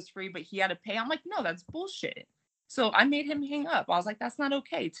that mine was free, but he had to pay, I'm like, no, that's bullshit. So I made him hang up. I was like, that's not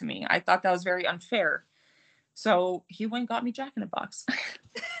okay to me. I thought that was very unfair. So he went and got me Jack in the Box.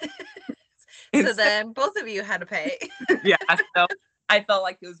 So then both of you had to pay. Yeah. So I felt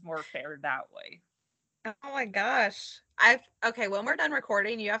like it was more fair that way. Oh my gosh. Okay, when we're done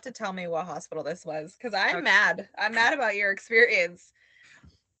recording, you have to tell me what hospital this was because I'm Okay. mad. I'm mad about your experience.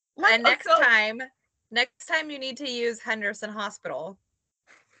 Like, And next time you need to use Henderson Hospital.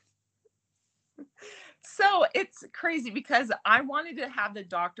 so it's crazy because I wanted to have the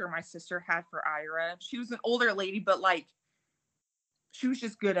doctor my sister had for Ira. She was an older lady, but like she was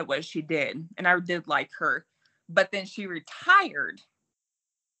just good at what she did. And I did like her. But then she retired.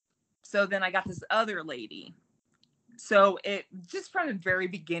 So then I got this other lady. So it just from the very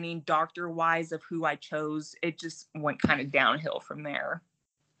beginning, doctor wise of who I chose, it just went kind of downhill from there.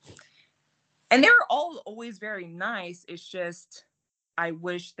 And they were all always very nice. It's just I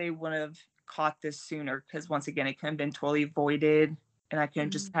wish they would have caught this sooner because once again, it could have been totally avoided and I could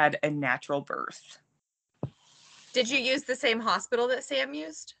have just had a natural birth. Did you use the same hospital that Sam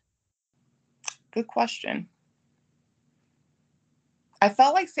used? Good question. I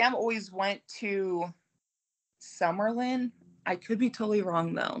felt like Sam always went to Summerlin. I could be totally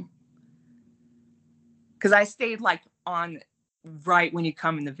wrong though. Because I stayed like on right when you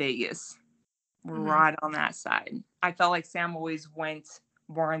come into Vegas, right on that side. I felt like Sam always went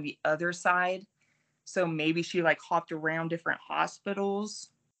more on the other side. So maybe she like hopped around different hospitals.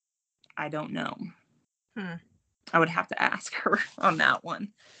 I don't know. I would have to ask her on that one.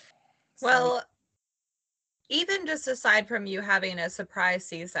 Well, even just aside from you having a surprise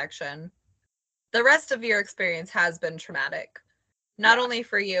C-section, the rest of your experience has been traumatic. Not only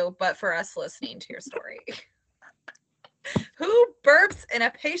for you, but for us listening to your story. Who burps in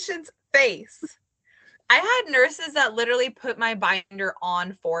a patient's face? I had nurses that literally put my binder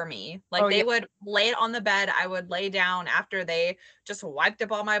on for me. Like they would lay it on the bed. I would lay down after they just wiped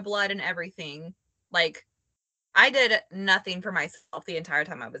up all my blood and everything. Like I did nothing for myself the entire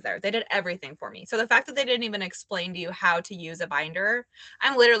time I was there. They did everything for me. So the fact that they didn't even explain to you how to use a binder,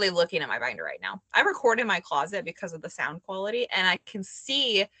 I'm literally looking at my binder right now. I record in my closet because of the sound quality, and I can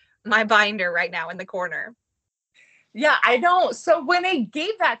see my binder right now in the corner. Yeah, I don't. So when they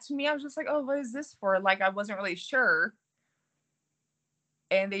gave that to me, I was just like, oh, what is this for? Like, I wasn't really sure.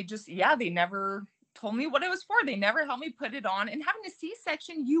 And they just, they never told me what it was for. They never helped me put it on. And having a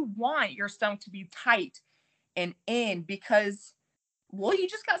C-section, you want your stomach to be tight and in because, well, you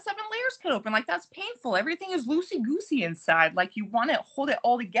just got 7 layers cut open. Like, that's painful. Everything is loosey-goosey inside. Like, you want to hold it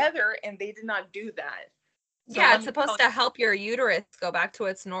all together, and they did not do that. So yeah, it's supposed to help your uterus go back to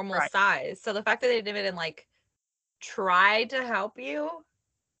its normal size. So the fact that they didn't even, like, try to help you,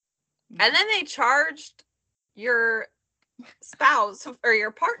 and then they charged your spouse or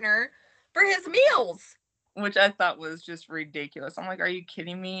your partner for his meals. Which I thought was just ridiculous. I'm like, are you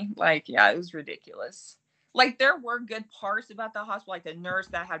kidding me? Like, yeah, it was ridiculous. Like, there were good parts about the hospital, like the nurse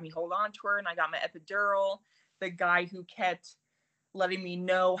that had me hold on to her and I got my epidural, the guy who kept letting me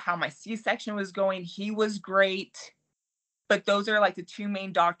know how my C-section was going, he was great. But those are like the 2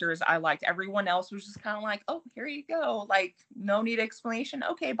 main doctors I liked. Everyone else was just kind of like, oh, here you go. Like, no need explanation.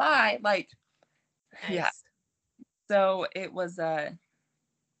 Okay, bye. Like, yeah. So it was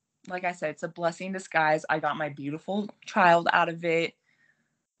like I said, it's a blessing in disguise. I got my beautiful child out of it,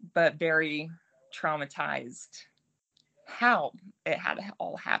 but very traumatized how it had to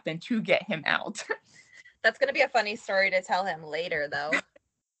all happen to get him out. That's going to be a funny story to tell him later, though,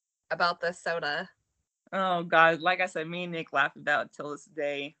 about the soda. Oh, God. Like I said, me and Nick laugh about it till this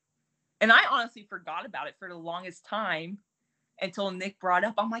day. And I honestly forgot about it for the longest time until Nick brought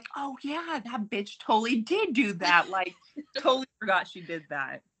up. I'm like, oh, yeah, that bitch totally did do that. Like, totally forgot she did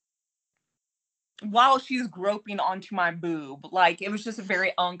that. While she's groping onto my boob. Like, it was just a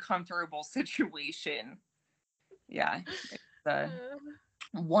very uncomfortable situation. Yeah. It's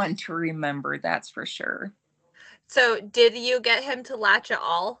one to remember, that's for sure. So did you get him to latch at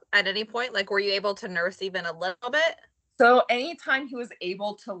all at any point? Like, were you able to nurse even a little bit? So anytime he was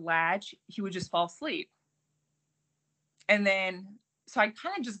able to latch, he would just fall asleep. And then, so I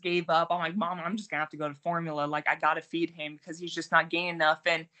kind of just gave up. I'm like, Mom, I'm just gonna have to go to formula. Like, I gotta feed him because he's just not gaining enough.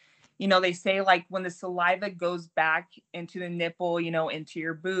 And, they say like when the saliva goes back into the nipple, into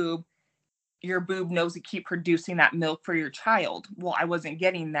your boob knows to keep producing that milk for your child. Well, I wasn't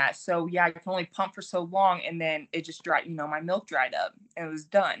getting that. So yeah, I can only pump for so long. And then it just dried, my milk dried up and it was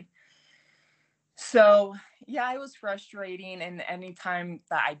done. So yeah, it was frustrating. And anytime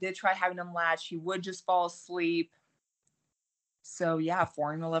that I did try having him latch, he would just fall asleep. So yeah,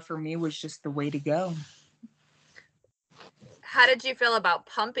 formula for me was just the way to go. How did you feel about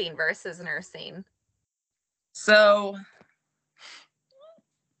pumping versus nursing? So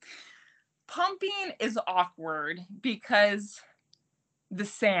pumping is awkward because the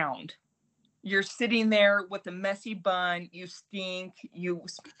sound. You're sitting there with a messy bun. You stink. You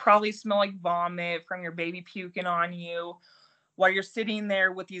probably smell like vomit from your baby puking on you while you're sitting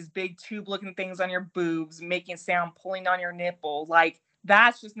there with these big tube looking things on your boobs, making sound, pulling on your nipple. Like,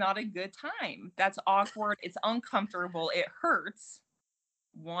 that's just not a good time. That's awkward. It's uncomfortable. It hurts.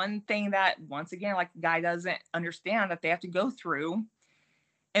 One thing that, once again, like, the guy doesn't understand that they have to go through.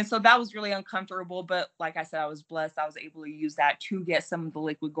 And so that was really uncomfortable. But like I said, I was blessed. I was able to use that to get some of the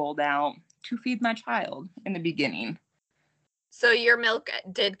liquid gold out to feed my child in the beginning. So your milk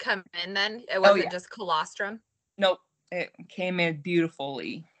did come in then? It Oh, wasn't yeah. just colostrum? Nope. It came in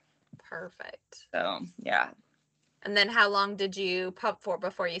beautifully. Perfect. So, yeah. And then how long did you pump for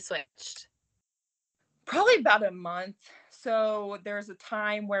before you switched? Probably about a month. So there's a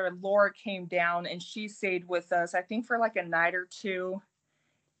time where Laura came down and she stayed with us, I think for like a night or two.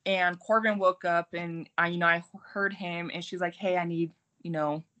 And Corbin woke up and I heard him and she's like, hey, I need,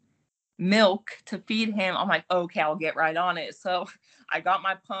 milk to feed him. I'm like, okay, I'll get right on it. So I got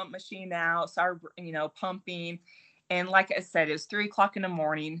my pump machine out, started, pumping. And like I said, it was 3:00 in the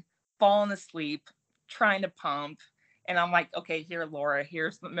morning, falling asleep, trying to pump. And I'm like, okay, here, Laura,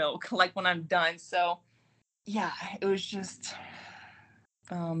 here's the milk, like when I'm done. So yeah, it was just,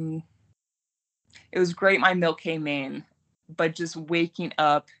 um, it was great. My milk came in, but just waking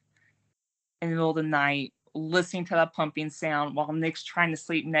up in the middle of the night, listening to that pumping sound while Nick's trying to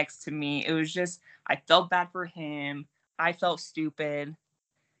sleep next to me. It was just, I felt bad for him. I felt stupid.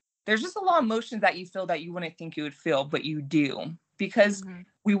 There's just a lot of emotions that you feel that you wouldn't think you would feel, but you do. Because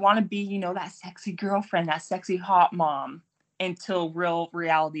we want to be, that sexy girlfriend, that sexy hot mom until real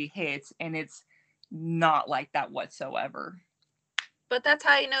reality hits. And it's not like that whatsoever. But that's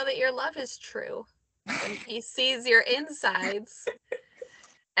how you know that your love is true. When he sees your insides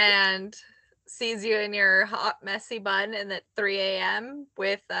and sees you in your hot, messy bun and at 3 a.m.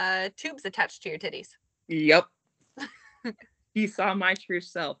 with tubes attached to your titties. Yep. He saw my true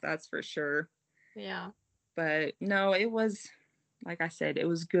self, that's for sure. Yeah. But no, it was, like I said, it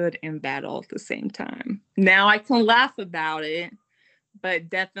was good and bad all at the same time. Now I can laugh about it, but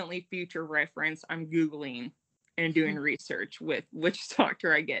definitely future reference, I'm Googling and doing research with which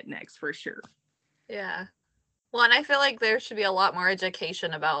doctor I get next for sure. Yeah. Well, and I feel like there should be a lot more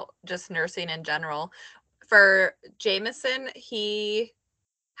education about just nursing in general. For Jameson, he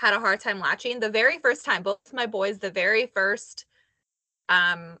had a hard time latching. The very first time, both my boys, the very first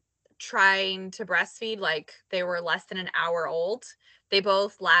trying to breastfeed, like they were less than an hour old, they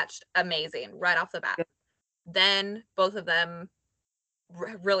both latched amazing right off the bat. Then both of them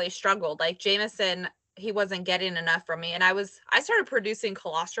really struggled. Like Jameson, he wasn't getting enough from me. And I started producing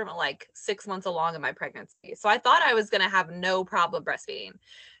colostrum at like 6 months along in my pregnancy. So I thought I was going to have no problem breastfeeding.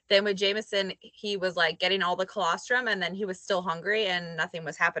 Then with Jameson, he was like getting all the colostrum and then he was still hungry and nothing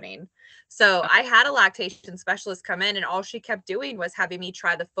was happening. So I had a lactation specialist come in and all she kept doing was having me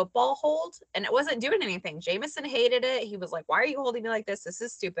try the football hold and it wasn't doing anything. Jameson hated it. He was like, why are you holding me like this? This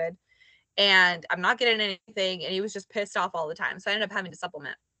is stupid. And I'm not getting anything. And he was just pissed off all the time. So I ended up having to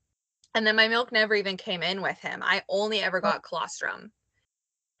supplement. And then my milk never even came in with him. I only ever got colostrum.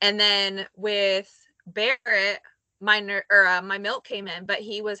 And then with Barrett, my milk came in, but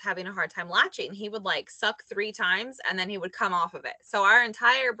he was having a hard time latching. He would like suck 3 times and then he would come off of it. So our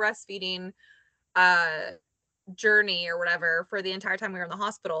entire breastfeeding journey or whatever for the entire time we were in the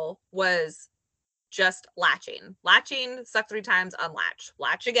hospital was just latching, suck 3 times, unlatch,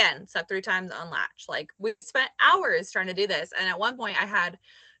 latch again, suck 3 times, unlatch. Like we spent hours trying to do this. And at one point I had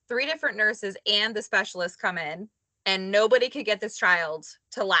 3 different nurses and the specialist come in and nobody could get this child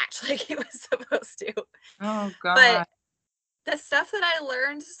to latch like he was supposed to. Oh God. But the stuff that I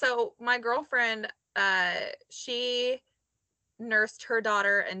learned, so my girlfriend, she nursed her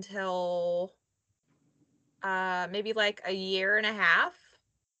daughter until maybe like a year and a half.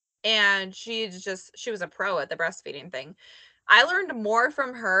 And she was a pro at the breastfeeding thing. I learned more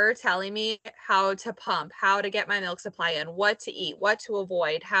from her telling me how to pump, how to get my milk supply in, what to eat, what to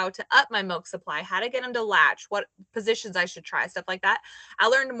avoid, how to up my milk supply, how to get them to latch, what positions I should try, stuff like that. I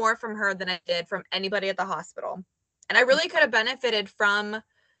learned more from her than I did from anybody at the hospital. And I really could have benefited from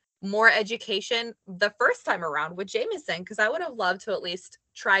more education the first time around with Jameson because I would have loved to at least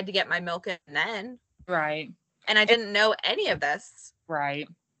tried to get my milk in then. Right. And I didn't know any of this. Right.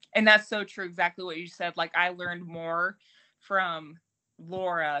 And that's so true. Exactly what you said. Like I learned more from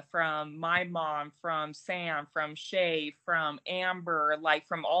Laura, from my mom, from Sam, from Shay, from Amber, like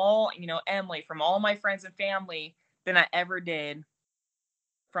from all, Emily, from all my friends and family than I ever did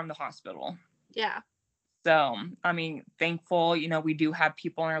from the hospital. Yeah. So, I mean, thankful, we do have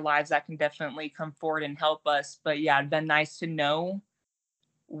people in our lives that can definitely come forward and help us. But yeah, it'd been nice to know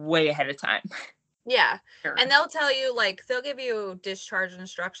way ahead of time. Yeah. Sure. And they'll tell you, like, they'll give you discharge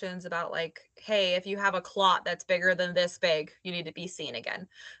instructions about, like, hey, if you have a clot that's bigger than this big, you need to be seen again.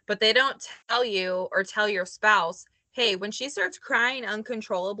 But they don't tell you or tell your spouse, hey, when she starts crying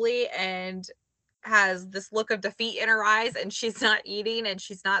uncontrollably and has this look of defeat in her eyes and she's not eating and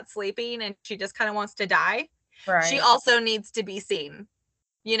she's not sleeping and she just kind of wants to die, she Right. also needs to be seen.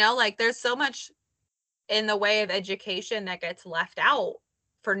 You know, like, there's so much in the way of education that gets left out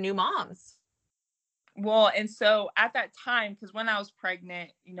for new moms. Well, and so at that time, because when I was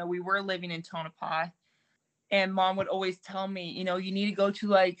pregnant, we were living in Tonopah, and mom would always tell me, you need to go to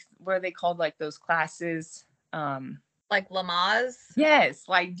like what are they called, like those classes. Like Lamaze. Yes,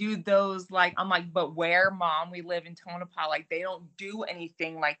 like do those, like I'm like, but where, mom? We live in Tonopah, like they don't do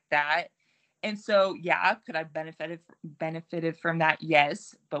anything like that. And so yeah, could I benefited from that?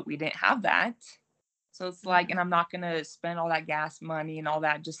 Yes, but we didn't have that. So it's like, and I'm not gonna spend all that gas money and all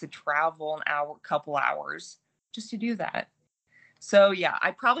that just to travel an hour, couple hours, just to do that. So yeah,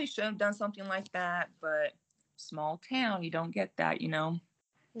 I probably should have done something like that, but small town, you don't get that,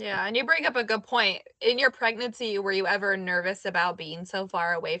 Yeah, and you bring up a good point. In your pregnancy, were you ever nervous about being so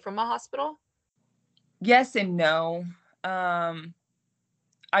far away from a hospital? Yes and no.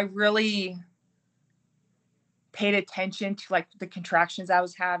 I really paid attention to like the contractions I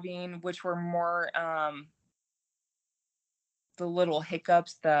was having, which were more the little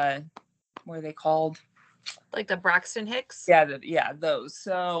hiccups, what are they called? Like the Braxton Hicks? Yeah, those.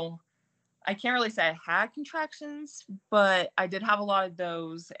 So I can't really say I had contractions, but I did have a lot of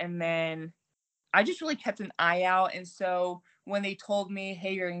those. And then I just really kept an eye out. And so when they told me,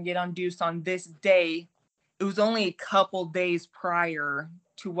 hey, you're going to get induced on this day, it was only a couple days prior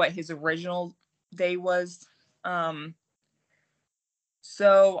to what his original day was.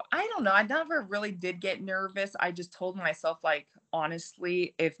 So I don't know. I never really did get nervous. I just told myself, like,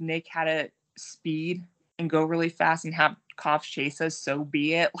 honestly, if Nick had a speed and go really fast and have cops chase us, so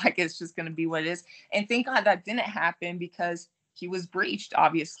be it. Like, it's just going to be what it is. And thank God that didn't happen because he was breached,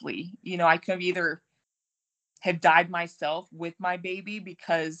 obviously. I could have either have died myself with my baby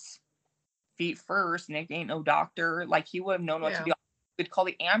because feet first, Nick ain't no doctor. Like, he would have known what to do. We'd call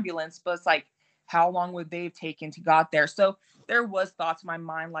the ambulance, but it's like, how long would they have taken to got there? So there was thoughts in my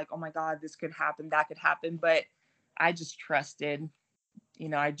mind like, oh my God, this could happen, that could happen. But I just trusted,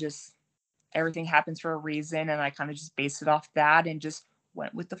 everything happens for a reason. And I kind of just based it off that and just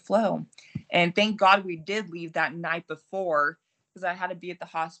went with the flow. And thank God we did leave that night before because I had to be at the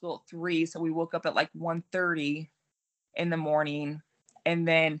hospital at 3. So we woke up at like 1:30 in the morning. And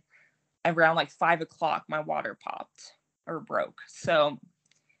then around like 5 o'clock, my water popped or broke. So,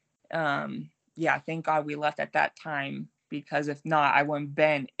 yeah, thank God we left at that time because if not, I wouldn't have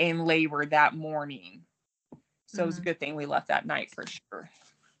been in labor that morning. So it was a good thing we left that night for sure.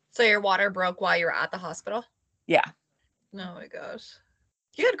 So your water broke while you were at the hospital? Yeah. Oh my gosh.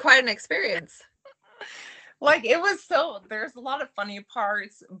 You had quite an experience. Like there's a lot of funny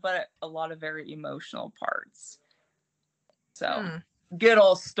parts, but a lot of very emotional parts. So good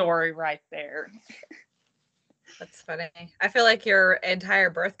old story right there. That's funny. I feel like your entire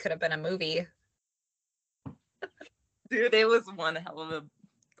birth could have been a movie. Dude, it was one hell of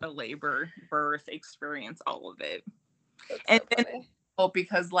a labor, birth experience, all of it. That's and so funny.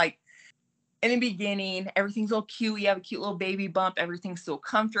 Because like in the beginning, everything's all cute. You have a cute little baby bump. Everything's so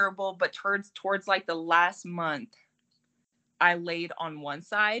comfortable. But towards like the last month, I laid on one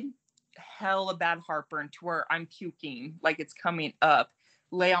side, hella bad heartburn to where I'm puking, like it's coming up.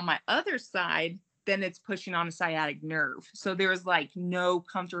 Lay on my other side, then it's pushing on a sciatic nerve. So there was like no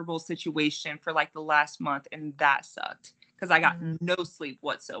comfortable situation for like the last month, and that sucked because I got no sleep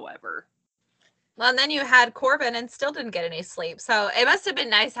whatsoever. Well, and then you had Corbin and still didn't get any sleep. So it must have been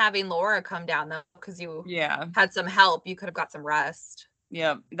nice having Laura come down though, because you had some help. You could have got some rest.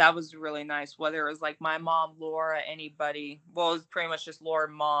 Yeah, that was really nice. Whether it was like my mom, Laura, anybody. Well, it was pretty much just Laura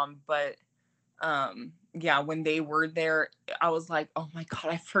and mom. But yeah, when they were there, I was like, oh my God,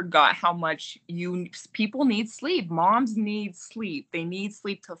 I forgot how much people need sleep. Moms need sleep. They need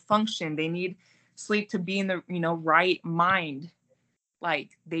sleep to function. They need sleep to be in the, right mind.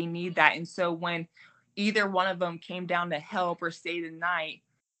 Like they need that. And so when either one of them came down to help or stay the night,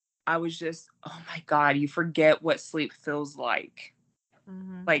 I was just, oh my God, you forget what sleep feels like.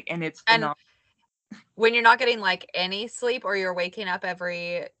 Like, and it's phenomenal. When you're not getting like any sleep or you're waking up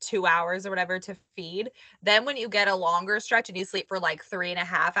every 2 hours or whatever to feed, then when you get a longer stretch and you sleep for like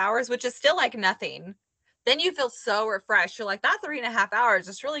 3.5 hours, which is still like nothing, then you feel so refreshed. You're like, that 3.5 hours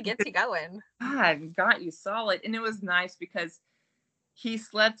just really gets you going. God, got you solid. And it was nice because he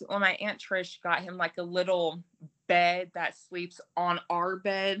slept when my Aunt Trish got him like a little bed that sleeps on our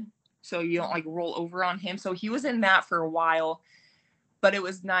bed, so you don't like roll over on him. So he was in that for a while, but it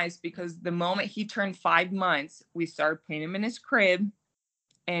was nice because the moment he turned 5 months, we started putting him in his crib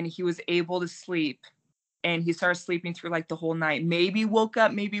and he was able to sleep, and he started sleeping through like the whole night. Maybe woke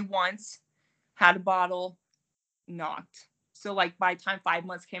up maybe once, had a bottle, knocked. So like by the time 5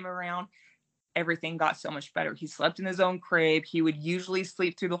 months came around, everything got so much better. He slept in his own crib. He would usually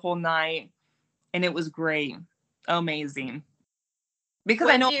sleep through the whole night, and it was great. Amazing. Because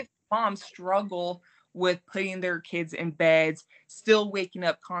I When know do you moms struggle with putting their kids in beds, still waking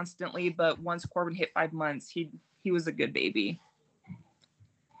up constantly, but once Corbin hit 5 months, he was a good baby.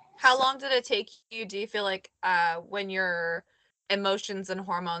 How long did it take you, do you feel like, when your emotions and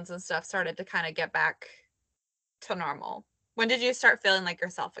hormones and stuff started to kind of get back to normal? When did you start feeling like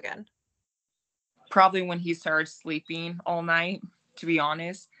yourself again? Probably when he started sleeping all night, to be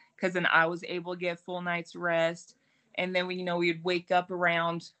honest, because then I was able to get full night's rest. And then we'd wake up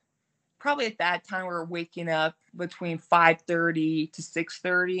around, probably at that time we were waking up between 5:30 to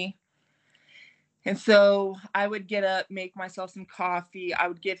 6:30. And so I would get up, make myself some coffee. I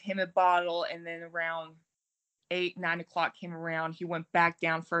would give him a bottle. And then around 8, 9 o'clock came around. He went back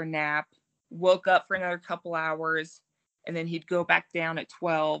down for a nap, woke up for another couple hours. And then he'd go back down at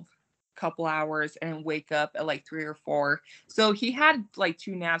 12, couple hours, and wake up at like 3 or 4. So he had like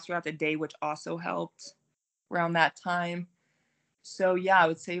 2 naps throughout the day, which also helped around that time. So yeah, I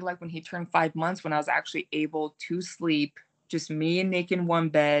would say like when he turned 5 months, when I was actually able to sleep, just me and Nick in one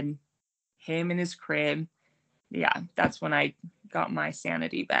bed, him in his crib. Yeah, that's when I got my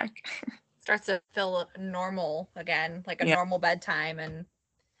sanity back. Starts to feel normal again, like a Yeah. normal bedtime, and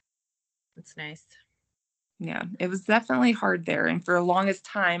it's nice. Yeah, it was definitely hard there. And for the longest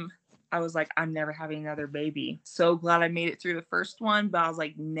time, I was like, I'm never having another baby. So glad I made it through the first one, but I was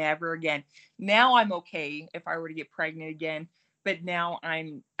like, never again. Now I'm okay if I were to get pregnant again. But now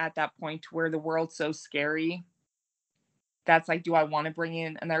I'm at that point where the world's so scary. That's like, do I want to bring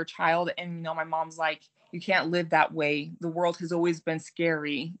in another child? And, my mom's like, you can't live that way. The world has always been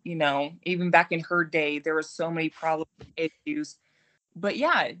scary. Even back in her day, there were so many problems, issues. But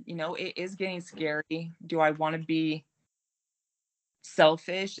yeah, it is getting scary. Do I want to be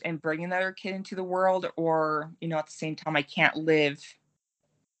selfish and bring another kid into the world? Or, at the same time, I can't live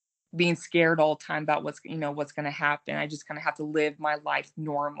being scared all the time about what's going to happen. I just kind of have to live my life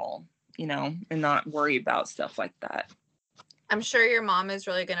normal, and not worry about stuff like that. I'm sure your mom is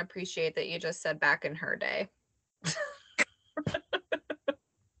really going to appreciate that you just said back in her day.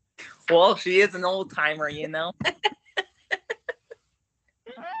 Well, she is an old timer,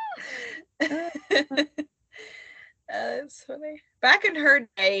 It's funny. Back in her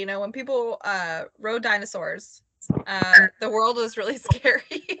day, when people rode dinosaurs, the world was really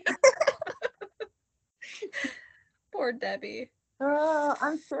scary. Poor Debbie.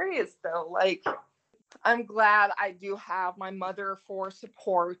 I'm serious though. Like, I'm glad I do have my mother for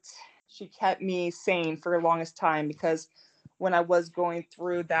support. She kept me sane for the longest time, because when I was going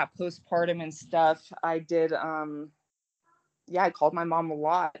through that postpartum and stuff, I did, I called my mom a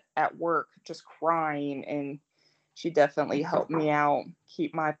lot at work, just crying, and she definitely helped me out,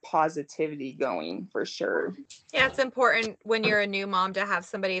 keep my positivity going for sure. Yeah, it's important when you're a new mom to have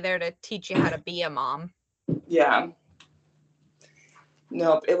somebody there to teach you how to be a mom. Yeah.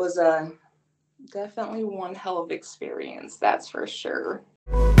 Nope, it was definitely one hell of experience, that's for sure.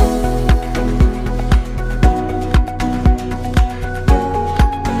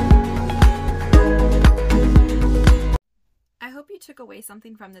 I hope you took away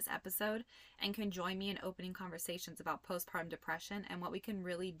something from this episode and can join me in opening conversations about postpartum depression and what we can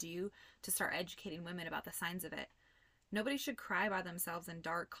really do to start educating women about the signs of it. Nobody should cry by themselves in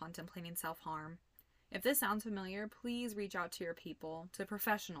dark contemplating self-harm. If this sounds familiar, please reach out to your people, to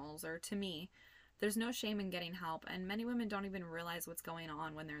professionals, or to me. There's no shame in getting help, and many women don't even realize what's going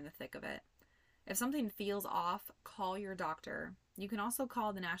on when they're in the thick of it. If something feels off, call your doctor. You can also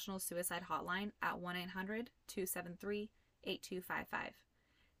call the National Suicide Hotline at 1-800-273-8255.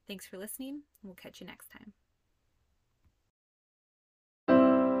 Thanks for listening. We'll catch you next time.